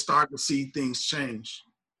 we'll start to see things change.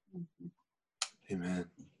 Amen.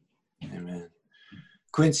 Amen.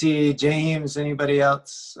 Quincy, James, anybody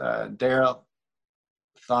else? Daryl,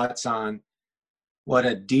 thoughts on what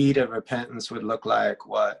a deed of repentance would look like?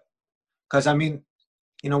 What? Because I mean,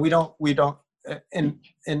 you know, we don't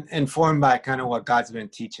informed by kind of what God's been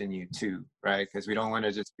teaching you too, right? Because we don't want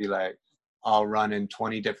to just be like all run in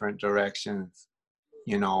 20 different directions,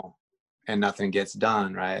 you know, and nothing gets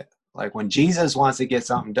done, right? Like when Jesus wants to get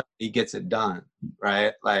something done, he gets it done,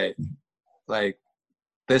 right? Like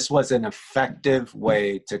this was an effective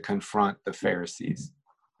way to confront the Pharisees,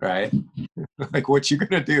 right? Like, what you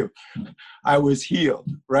gonna do? I was healed,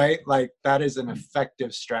 right? Like that is an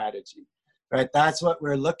effective strategy, right? That's what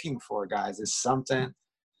we're looking for, guys, is something.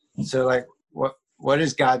 So like, what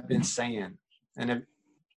has God been saying? And if,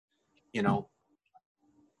 you know,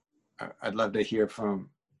 I'd love to hear from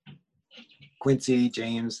Quincy,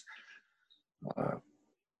 James,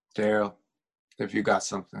 Daryl, if you got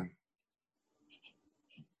something.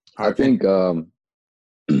 I think for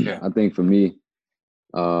me,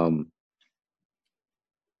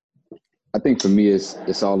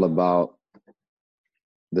 it's all about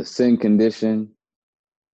the sin condition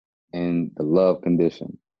and the love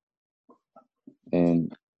condition.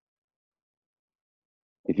 And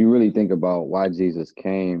if you really think about why Jesus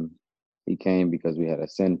came, he came because we had a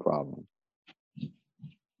sin problem.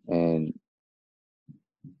 And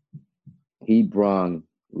he brought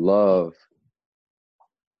love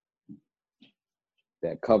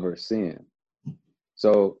that covers sin.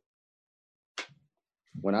 So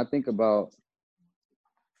when I think about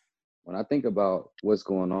what's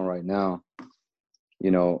going on right now, you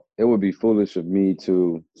know, it would be foolish of me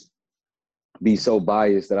to be so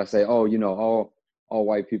biased that I say, oh, you know, all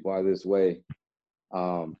white people are this way.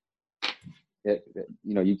 You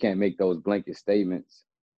know, you can't make those blanket statements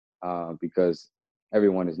because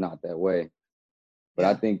everyone is not that way. But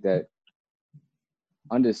I think that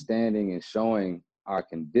understanding and showing our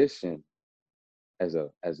condition as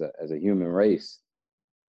a human race,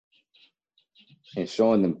 and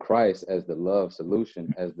showing them Christ as the love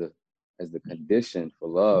solution, as the condition for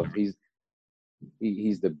love. He's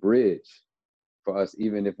the bridge for us,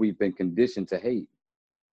 even if we've been conditioned to hate.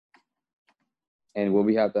 And what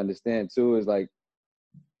we have to understand too is like,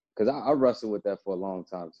 because I wrestled with that for a long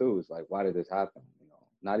time too. It's like, why did this happen? You know,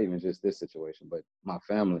 not even just this situation, but my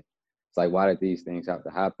family. It's like, why did these things have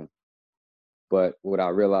to happen? But what I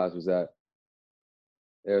realized was that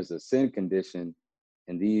there's a sin condition,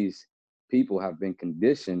 and these people have been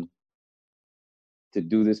conditioned to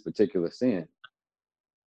do this particular sin.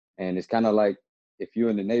 And it's kind of like if you're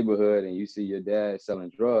in the neighborhood and you see your dad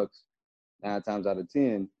selling drugs, 9 times out of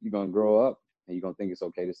 10, you're going to grow up and you're going to think it's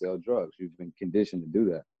okay to sell drugs. You've been conditioned to do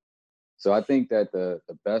that. So I think that the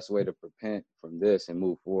best way to repent from this and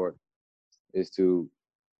move forward is to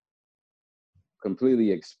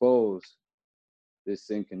completely expose this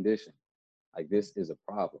sin condition. Like, this is a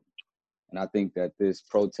problem. And I think that this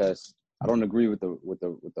protest, I don't agree with the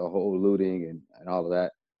whole looting and all of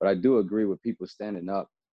that, but I do agree with people standing up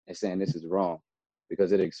and saying this is wrong,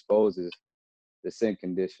 because it exposes the sin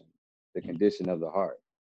condition, the condition of the heart.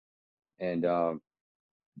 And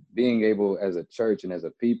being able as a church and as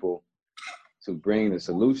a people to bring the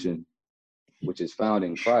solution, which is found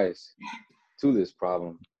in Christ, to this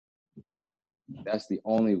problem, that's the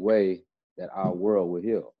only way that our world will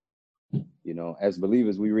heal. You know, as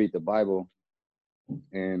believers, we read the Bible,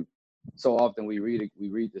 and so often we read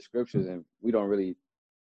the scriptures, and we don't really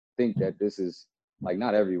think that this is, like,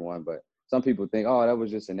 not everyone, but some people think, oh, that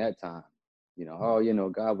was just in that time. You know, oh, you know,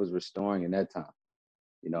 God was restoring in that time.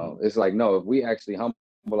 You know, it's like, no, if we actually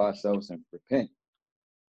humble ourselves and repent,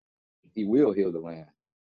 he will heal the land.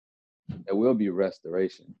 There will be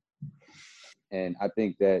restoration. And I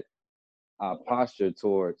think that our posture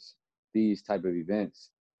towards these type of events,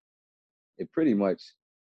 it pretty much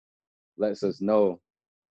lets us know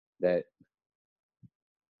that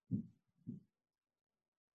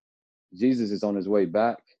Jesus is on his way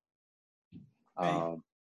back, Right.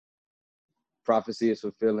 Prophecy is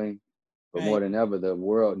fulfilling, but Right. more than ever, the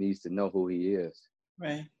world needs to know who he is.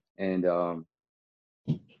 Right. And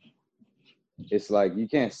it's like you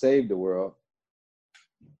can't save the world,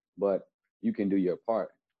 but you can do your part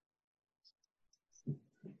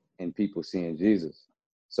in people seeing Jesus.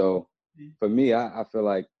 So for me, I feel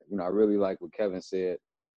like, you know, I really like what Kevin said,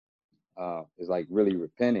 is like really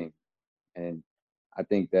repenting. And I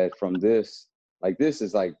think that from this, like this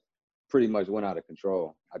is like pretty much went out of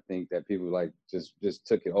control. I think that people like just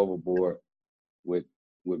took it overboard with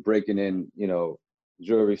breaking in, you know,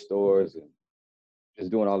 jewelry stores and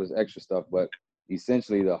just doing all this extra stuff. But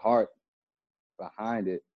essentially the heart behind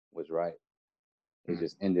it was right. It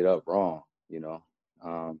just ended up wrong, you know.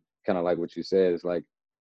 Kind of like what you said, it's like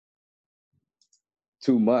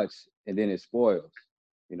too much and then it spoils.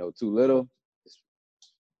 You know, too little,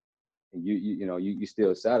 and you know, you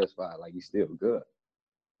still satisfied, like you still good.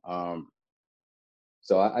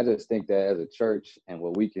 So I just think that as a church, and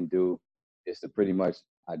what we can do is to pretty much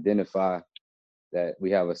identify that we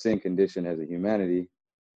have a sin condition as a humanity,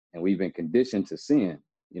 and we've been conditioned to sin,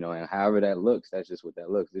 you know, and however that looks, that's just what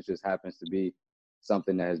that looks. This just happens to be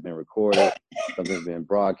something that has been recorded, something that's been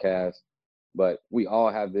broadcast, but we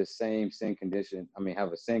all have this same sin condition. I mean,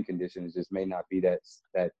 have a sin condition. It just may not be that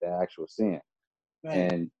actual sin.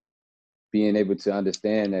 Right. And being able to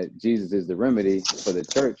understand that Jesus is the remedy for the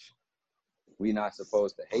church, we're not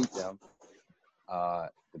supposed to hate them.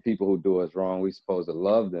 The people who do us wrong, we're supposed to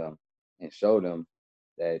love them and show them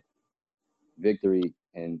that victory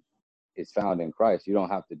and is found in Christ. You don't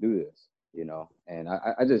have to do this, you know. And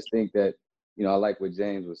I just think that, you know, I like what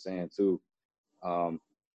James was saying too,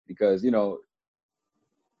 because you know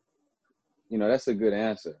that's a good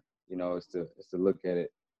answer. You know, is to look at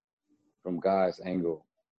it from God's angle,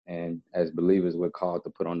 and as believers, we're called to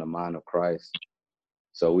put on the mind of Christ.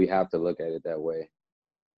 So we have to look at it that way.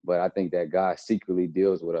 But I think that God secretly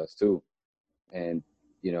deals with us too, and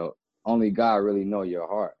you know, only God really know your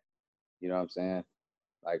heart. You know what I'm saying?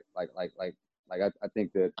 I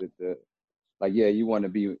think that the like, yeah, you want to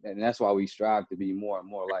be, and that's why we strive to be more and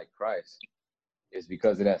more like Christ. It's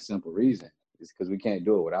because of that simple reason. It's because we can't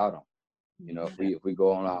do it without him. You know, if we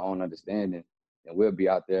go on our own understanding, then we'll be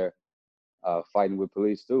out there fighting with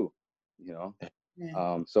police too. You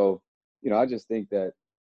know, so you know, I just think that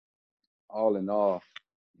all in all,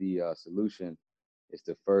 the solution is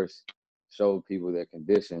to first show people their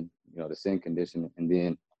condition, you know, the sin condition, and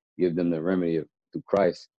then give them the remedy through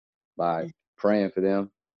Christ by praying for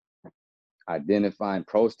them, identifying,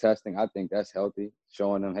 protesting. I think that's healthy,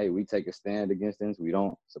 showing them, hey, we take a stand against this. We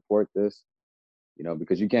don't support this, you know,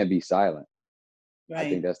 because you can't be silent. Right. I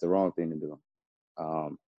think that's the wrong thing to do.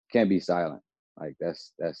 Can't be silent. Like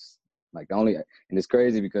that's like the only, and it's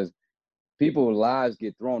crazy because people's lives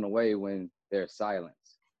get thrown away when they're silent.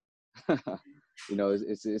 You know,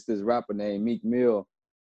 it's this rapper named Meek Mill.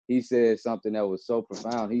 He said something that was so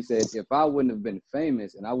profound. He said, if I wouldn't have been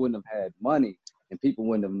famous and I wouldn't have had money and people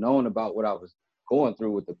wouldn't have known about what I was going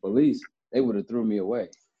through with the police, they would have threw me away.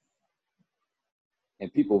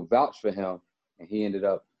 And people vouched for him, and he ended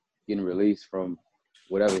up getting released from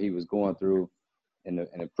whatever he was going through in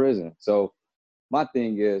the prison. So my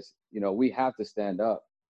thing is, you know, we have to stand up,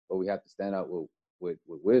 but we have to stand up with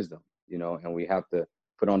wisdom, you know, and we have to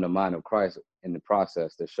put on the mind of Christ in the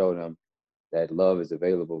process to show them that love is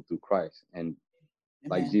available through Christ. And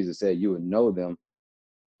like Jesus said, you would know them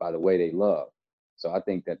by the way they love. So I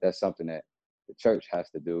think that that's something that the church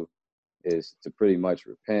has to do, is to pretty much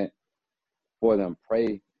repent for them,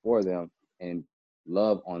 pray for them, and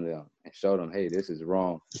love on them and show them, hey, this is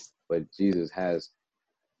wrong, but Jesus has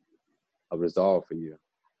a resolve for you.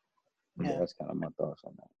 Yeah. That's kind of my thoughts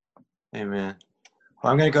on that. Amen.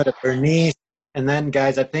 Well, I'm going to go to Bernice, and then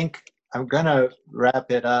guys, I think I'm going to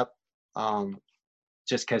wrap it up,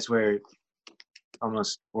 just because we're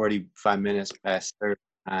almost 45 minutes past third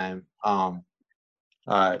time.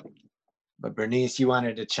 But Bernice, you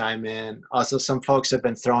wanted to chime in. Also, some folks have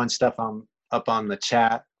been throwing stuff up on the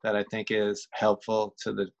chat that I think is helpful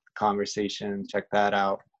to the conversation. Check that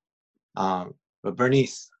out. But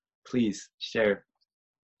Bernice, please share.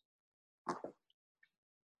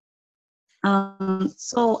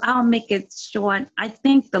 So I'll make it short. I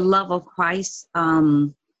think the love of Christ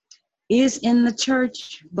is in the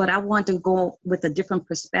church, but I want to go with a different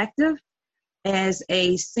perspective. As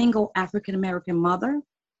a single African-American mother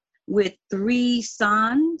with 3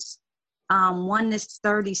 sons, one that's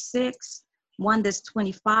 36, one that's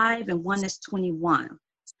 25, and one that's 21.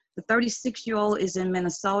 The 36-year-old is in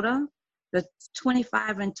Minnesota. The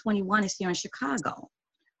 25 and 21 is here in Chicago.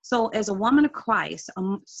 So as a woman of Christ,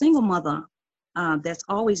 a single mother that's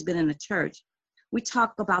always been in the church, we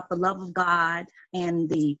talk about the love of God and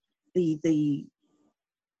the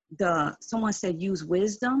someone said use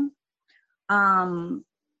wisdom.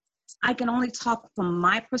 I can only talk from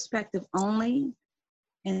my perspective only,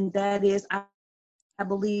 and that is I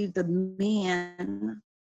believe the men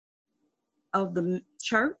of the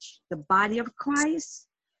church, the body of Christ,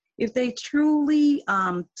 if they truly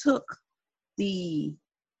took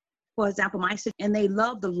for example, and they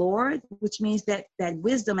love the Lord, which means that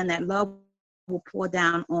wisdom and that love will pour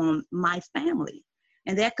down on my family.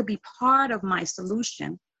 And that could be part of my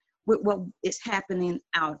solution with what is happening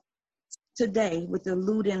out today with the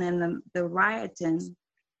looting and the rioting.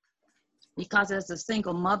 Because as a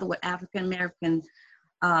single mother with African-American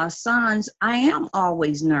sons, I am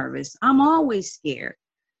always nervous. I'm always scared,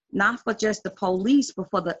 not for just the police, but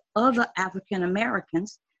for the other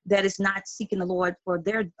African-Americans that is not seeking the Lord for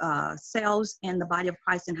their selves and the body of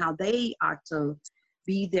Christ, and how they are to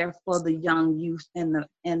be there for the young youth and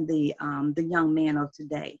the young men of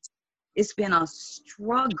today. It's been a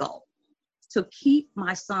struggle to keep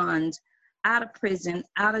my sons out of prison,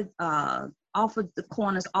 out of off of the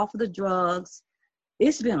corners, off of the drugs.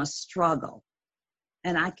 It's been a struggle.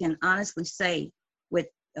 And I can honestly say, with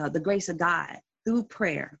the grace of God, through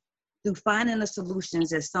prayer, through finding the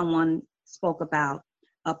solutions as someone spoke about,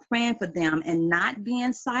 praying for them and not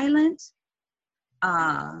being silent,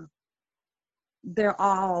 they're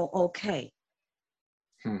all okay.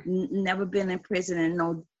 Never been in prison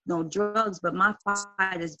and no drugs, but my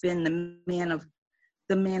fight has been the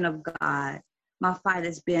men of God. My fight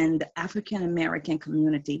has been the African American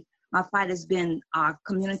community. My fight has been our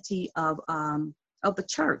community of the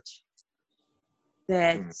church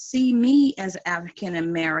that see me as African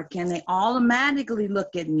American. They automatically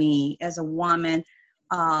look at me as a woman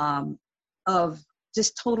of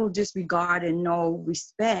just total disregard and no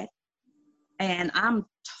respect. And I'm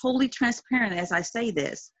totally transparent as I say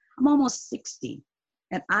this. I'm almost 60,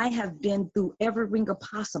 and I have been through every wrinkle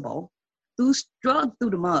possible, drugged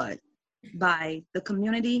through the mud by the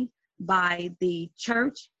community, by the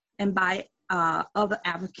church, and by other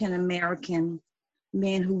African American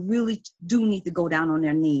men who really do need to go down on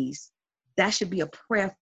their knees. That should be a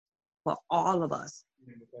prayer for all of us,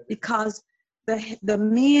 because the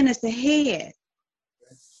man is the head.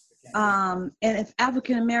 And if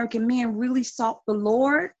African American men really sought the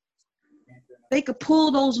Lord, they could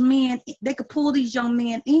pull those men, they could pull these young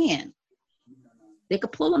men in. They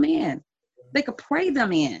could pull them in. They could pray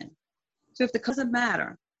them in. So if it doesn't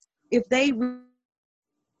matter, if they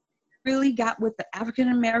really got with the African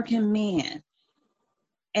American men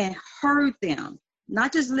and heard them,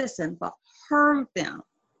 not just listen, but heard them,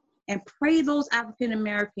 and pray those African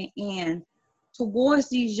American in towards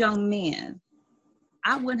these young men,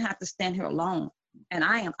 I wouldn't have to stand here alone. And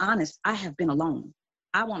I am honest, I have been alone.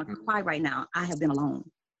 I want to cry right now. I have been alone.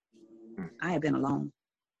 I have been alone.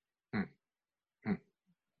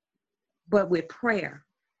 But with prayer,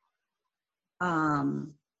 I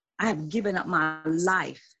have given up my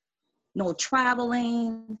life. No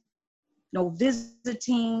traveling, no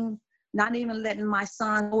visiting, not even letting my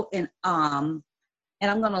son go. And I'm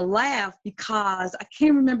gonna laugh because I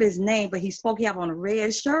can't remember his name, but he had on a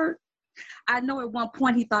red shirt. I know at one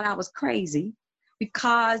point he thought I was crazy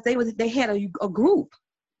because they had a group,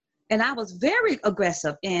 and I was very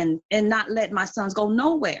aggressive and not letting my sons go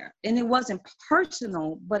nowhere. And it wasn't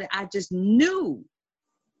personal, but I just knew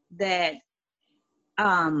that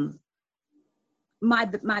my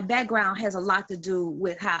background has a lot to do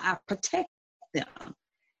with how I protect them.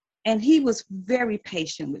 And he was very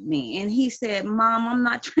patient with me. And he said, Mom, I'm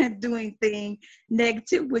not trying to do anything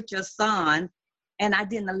negative with your son. And I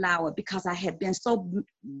didn't allow it because I had been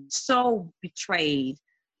so betrayed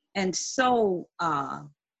and so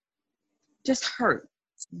just hurt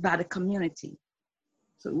by the community.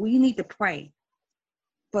 So we need to pray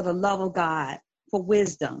for the love of God, for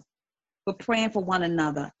wisdom, for praying for one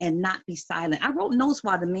another and not be silent. I wrote notes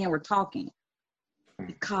while the men were talking,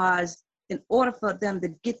 because in order for them to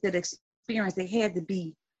get that experience, they had to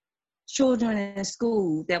be children in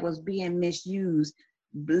school that was being misused,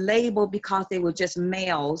 labeled because they were just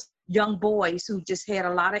males, young boys who just had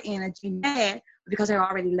a lot of energy, mad because they're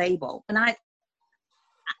already labeled. And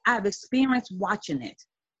I've experienced watching it.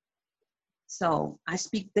 So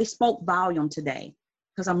they spoke volume today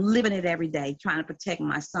because I'm living it every day, trying to protect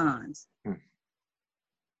my sons.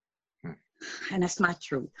 And that's my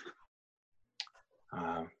truth.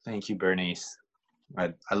 Thank you, Bernice.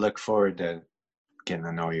 I look forward to getting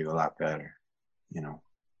to know you a lot better,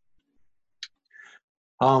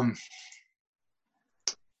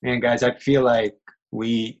 Man, guys, I feel like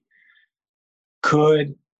we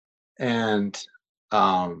could and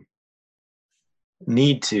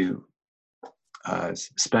need to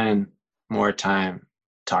spend more time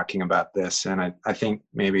talking about this. And I think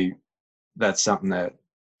maybe that's something that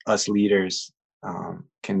us leaders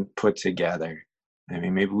can put together. I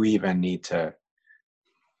mean, maybe we even need to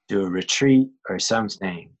do a retreat or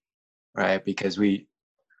something, right? Because we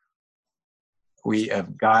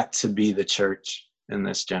have got to be the church in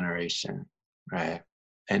this generation, right?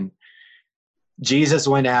 And Jesus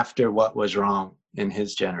went after what was wrong in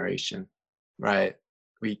his generation, right?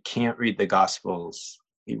 We can't read the Gospels.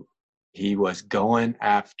 He was going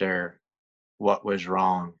after what was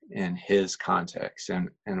wrong in his context, and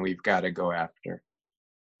we've got to go after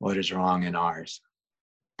what is wrong in ours.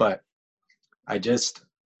 But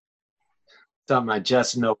something I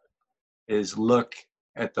just know is look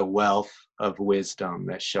at the wealth of wisdom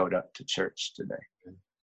that showed up to church today.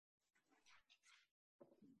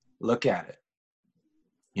 Look at it,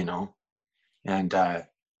 you know, and I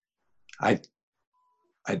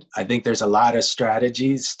think there's a lot of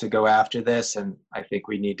strategies to go after this, and I think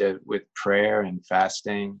we need to, with prayer and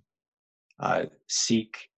fasting,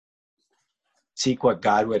 seek what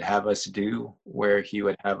God would have us do, where he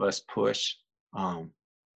would have us push.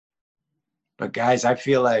 But guys, I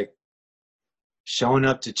feel like showing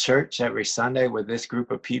up to church every Sunday with this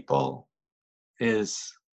group of people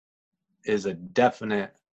is a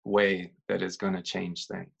definite way that is going to change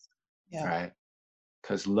things, right?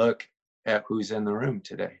 Because look at who's in the room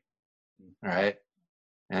today, right?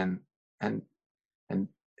 And a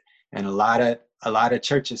lot of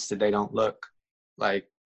churches today don't look like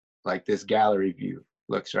this gallery view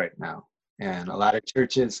looks right now, and a lot of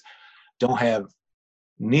churches don't have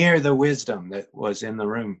near the wisdom that was in the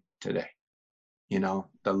room today. You know,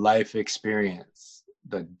 the life experience,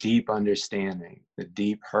 the deep understanding, the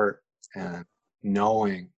deep hurt, and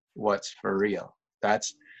knowing what's for real.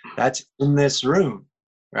 That's in this room,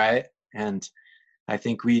 right? And I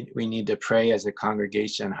think we need to pray as a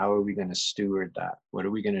congregation. How are we going to steward that? What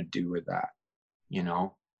are we going to do with that? You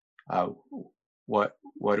know, what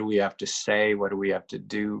do we have to say? What do we have to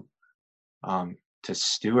do to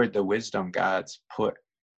steward the wisdom God's put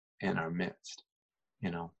in our midst?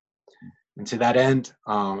 You know, and to that end,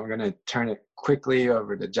 we're going to turn it quickly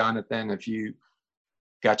over to Jonathan. If you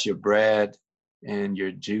got your bread and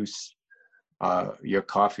your juice, your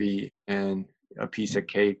coffee and a piece of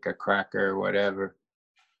cake, a cracker, whatever,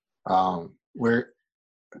 we're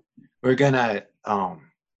gonna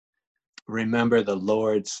remember the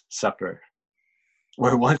Lord's Supper,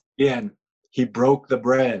 where once again he broke the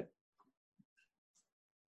bread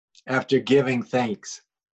after giving thanks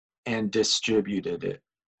and distributed it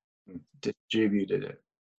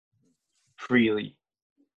freely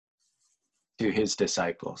to his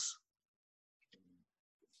disciples,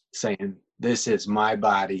 saying, "This is my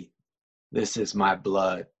body, this is my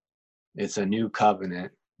blood. It's a new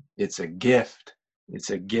covenant. It's a gift. It's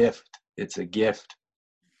a gift. It's a gift.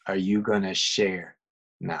 Are you going to share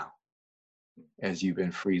now? As you've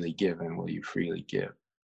been freely given, will you freely give?"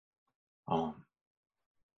 So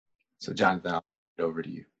Jonathan, I'll hand it over to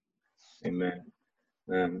you. Amen.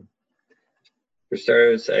 For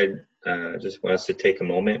starters, I just want us to take a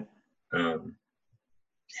moment, and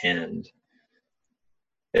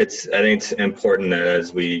I think it's important that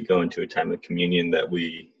as we go into a time of communion that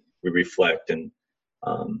we reflect, and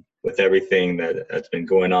with everything that's been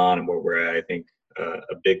going on and where we're at, I think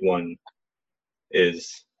a big one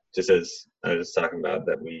is, just as I was talking about,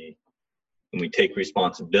 that when we take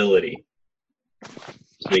responsibility,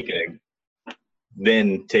 we can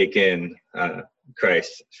then take in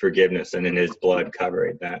Christ's forgiveness and in his blood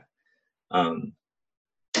covering that. And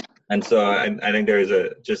so I think there's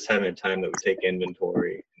just having a time that we take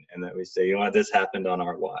inventory and that we say, you know what, this happened on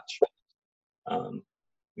our watch.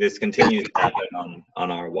 This continues to happen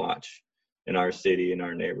on our watch, in our city, in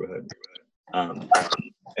our neighborhood.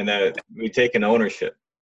 And that we take an ownership.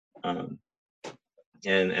 And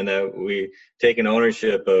that we take an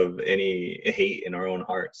ownership of any hate in our own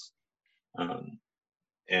hearts.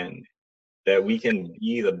 And that we can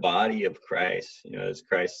be the body of Christ, you know, as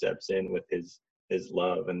Christ steps in with his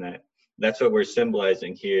love. And that's what we're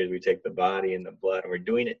symbolizing here, is we take the body and the blood, and we're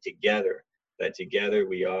doing it together, that together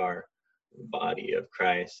we are the body of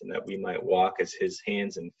Christ, and that we might walk as his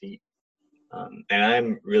hands and feet. And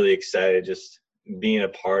I'm really excited just being a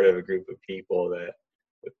part of a group of people that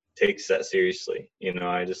takes that seriously. You know,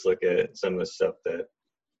 I just look at some of the stuff that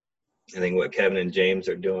I think what Kevin and James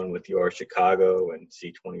are doing with Your Chicago and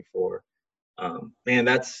C24. Man,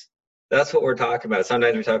 that's what we're talking about.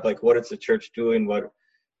 Sometimes we talk like, what is the church doing? What,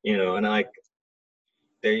 you know, and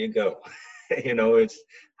there you go. You know, it's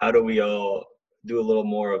how do we all do a little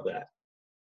more of that?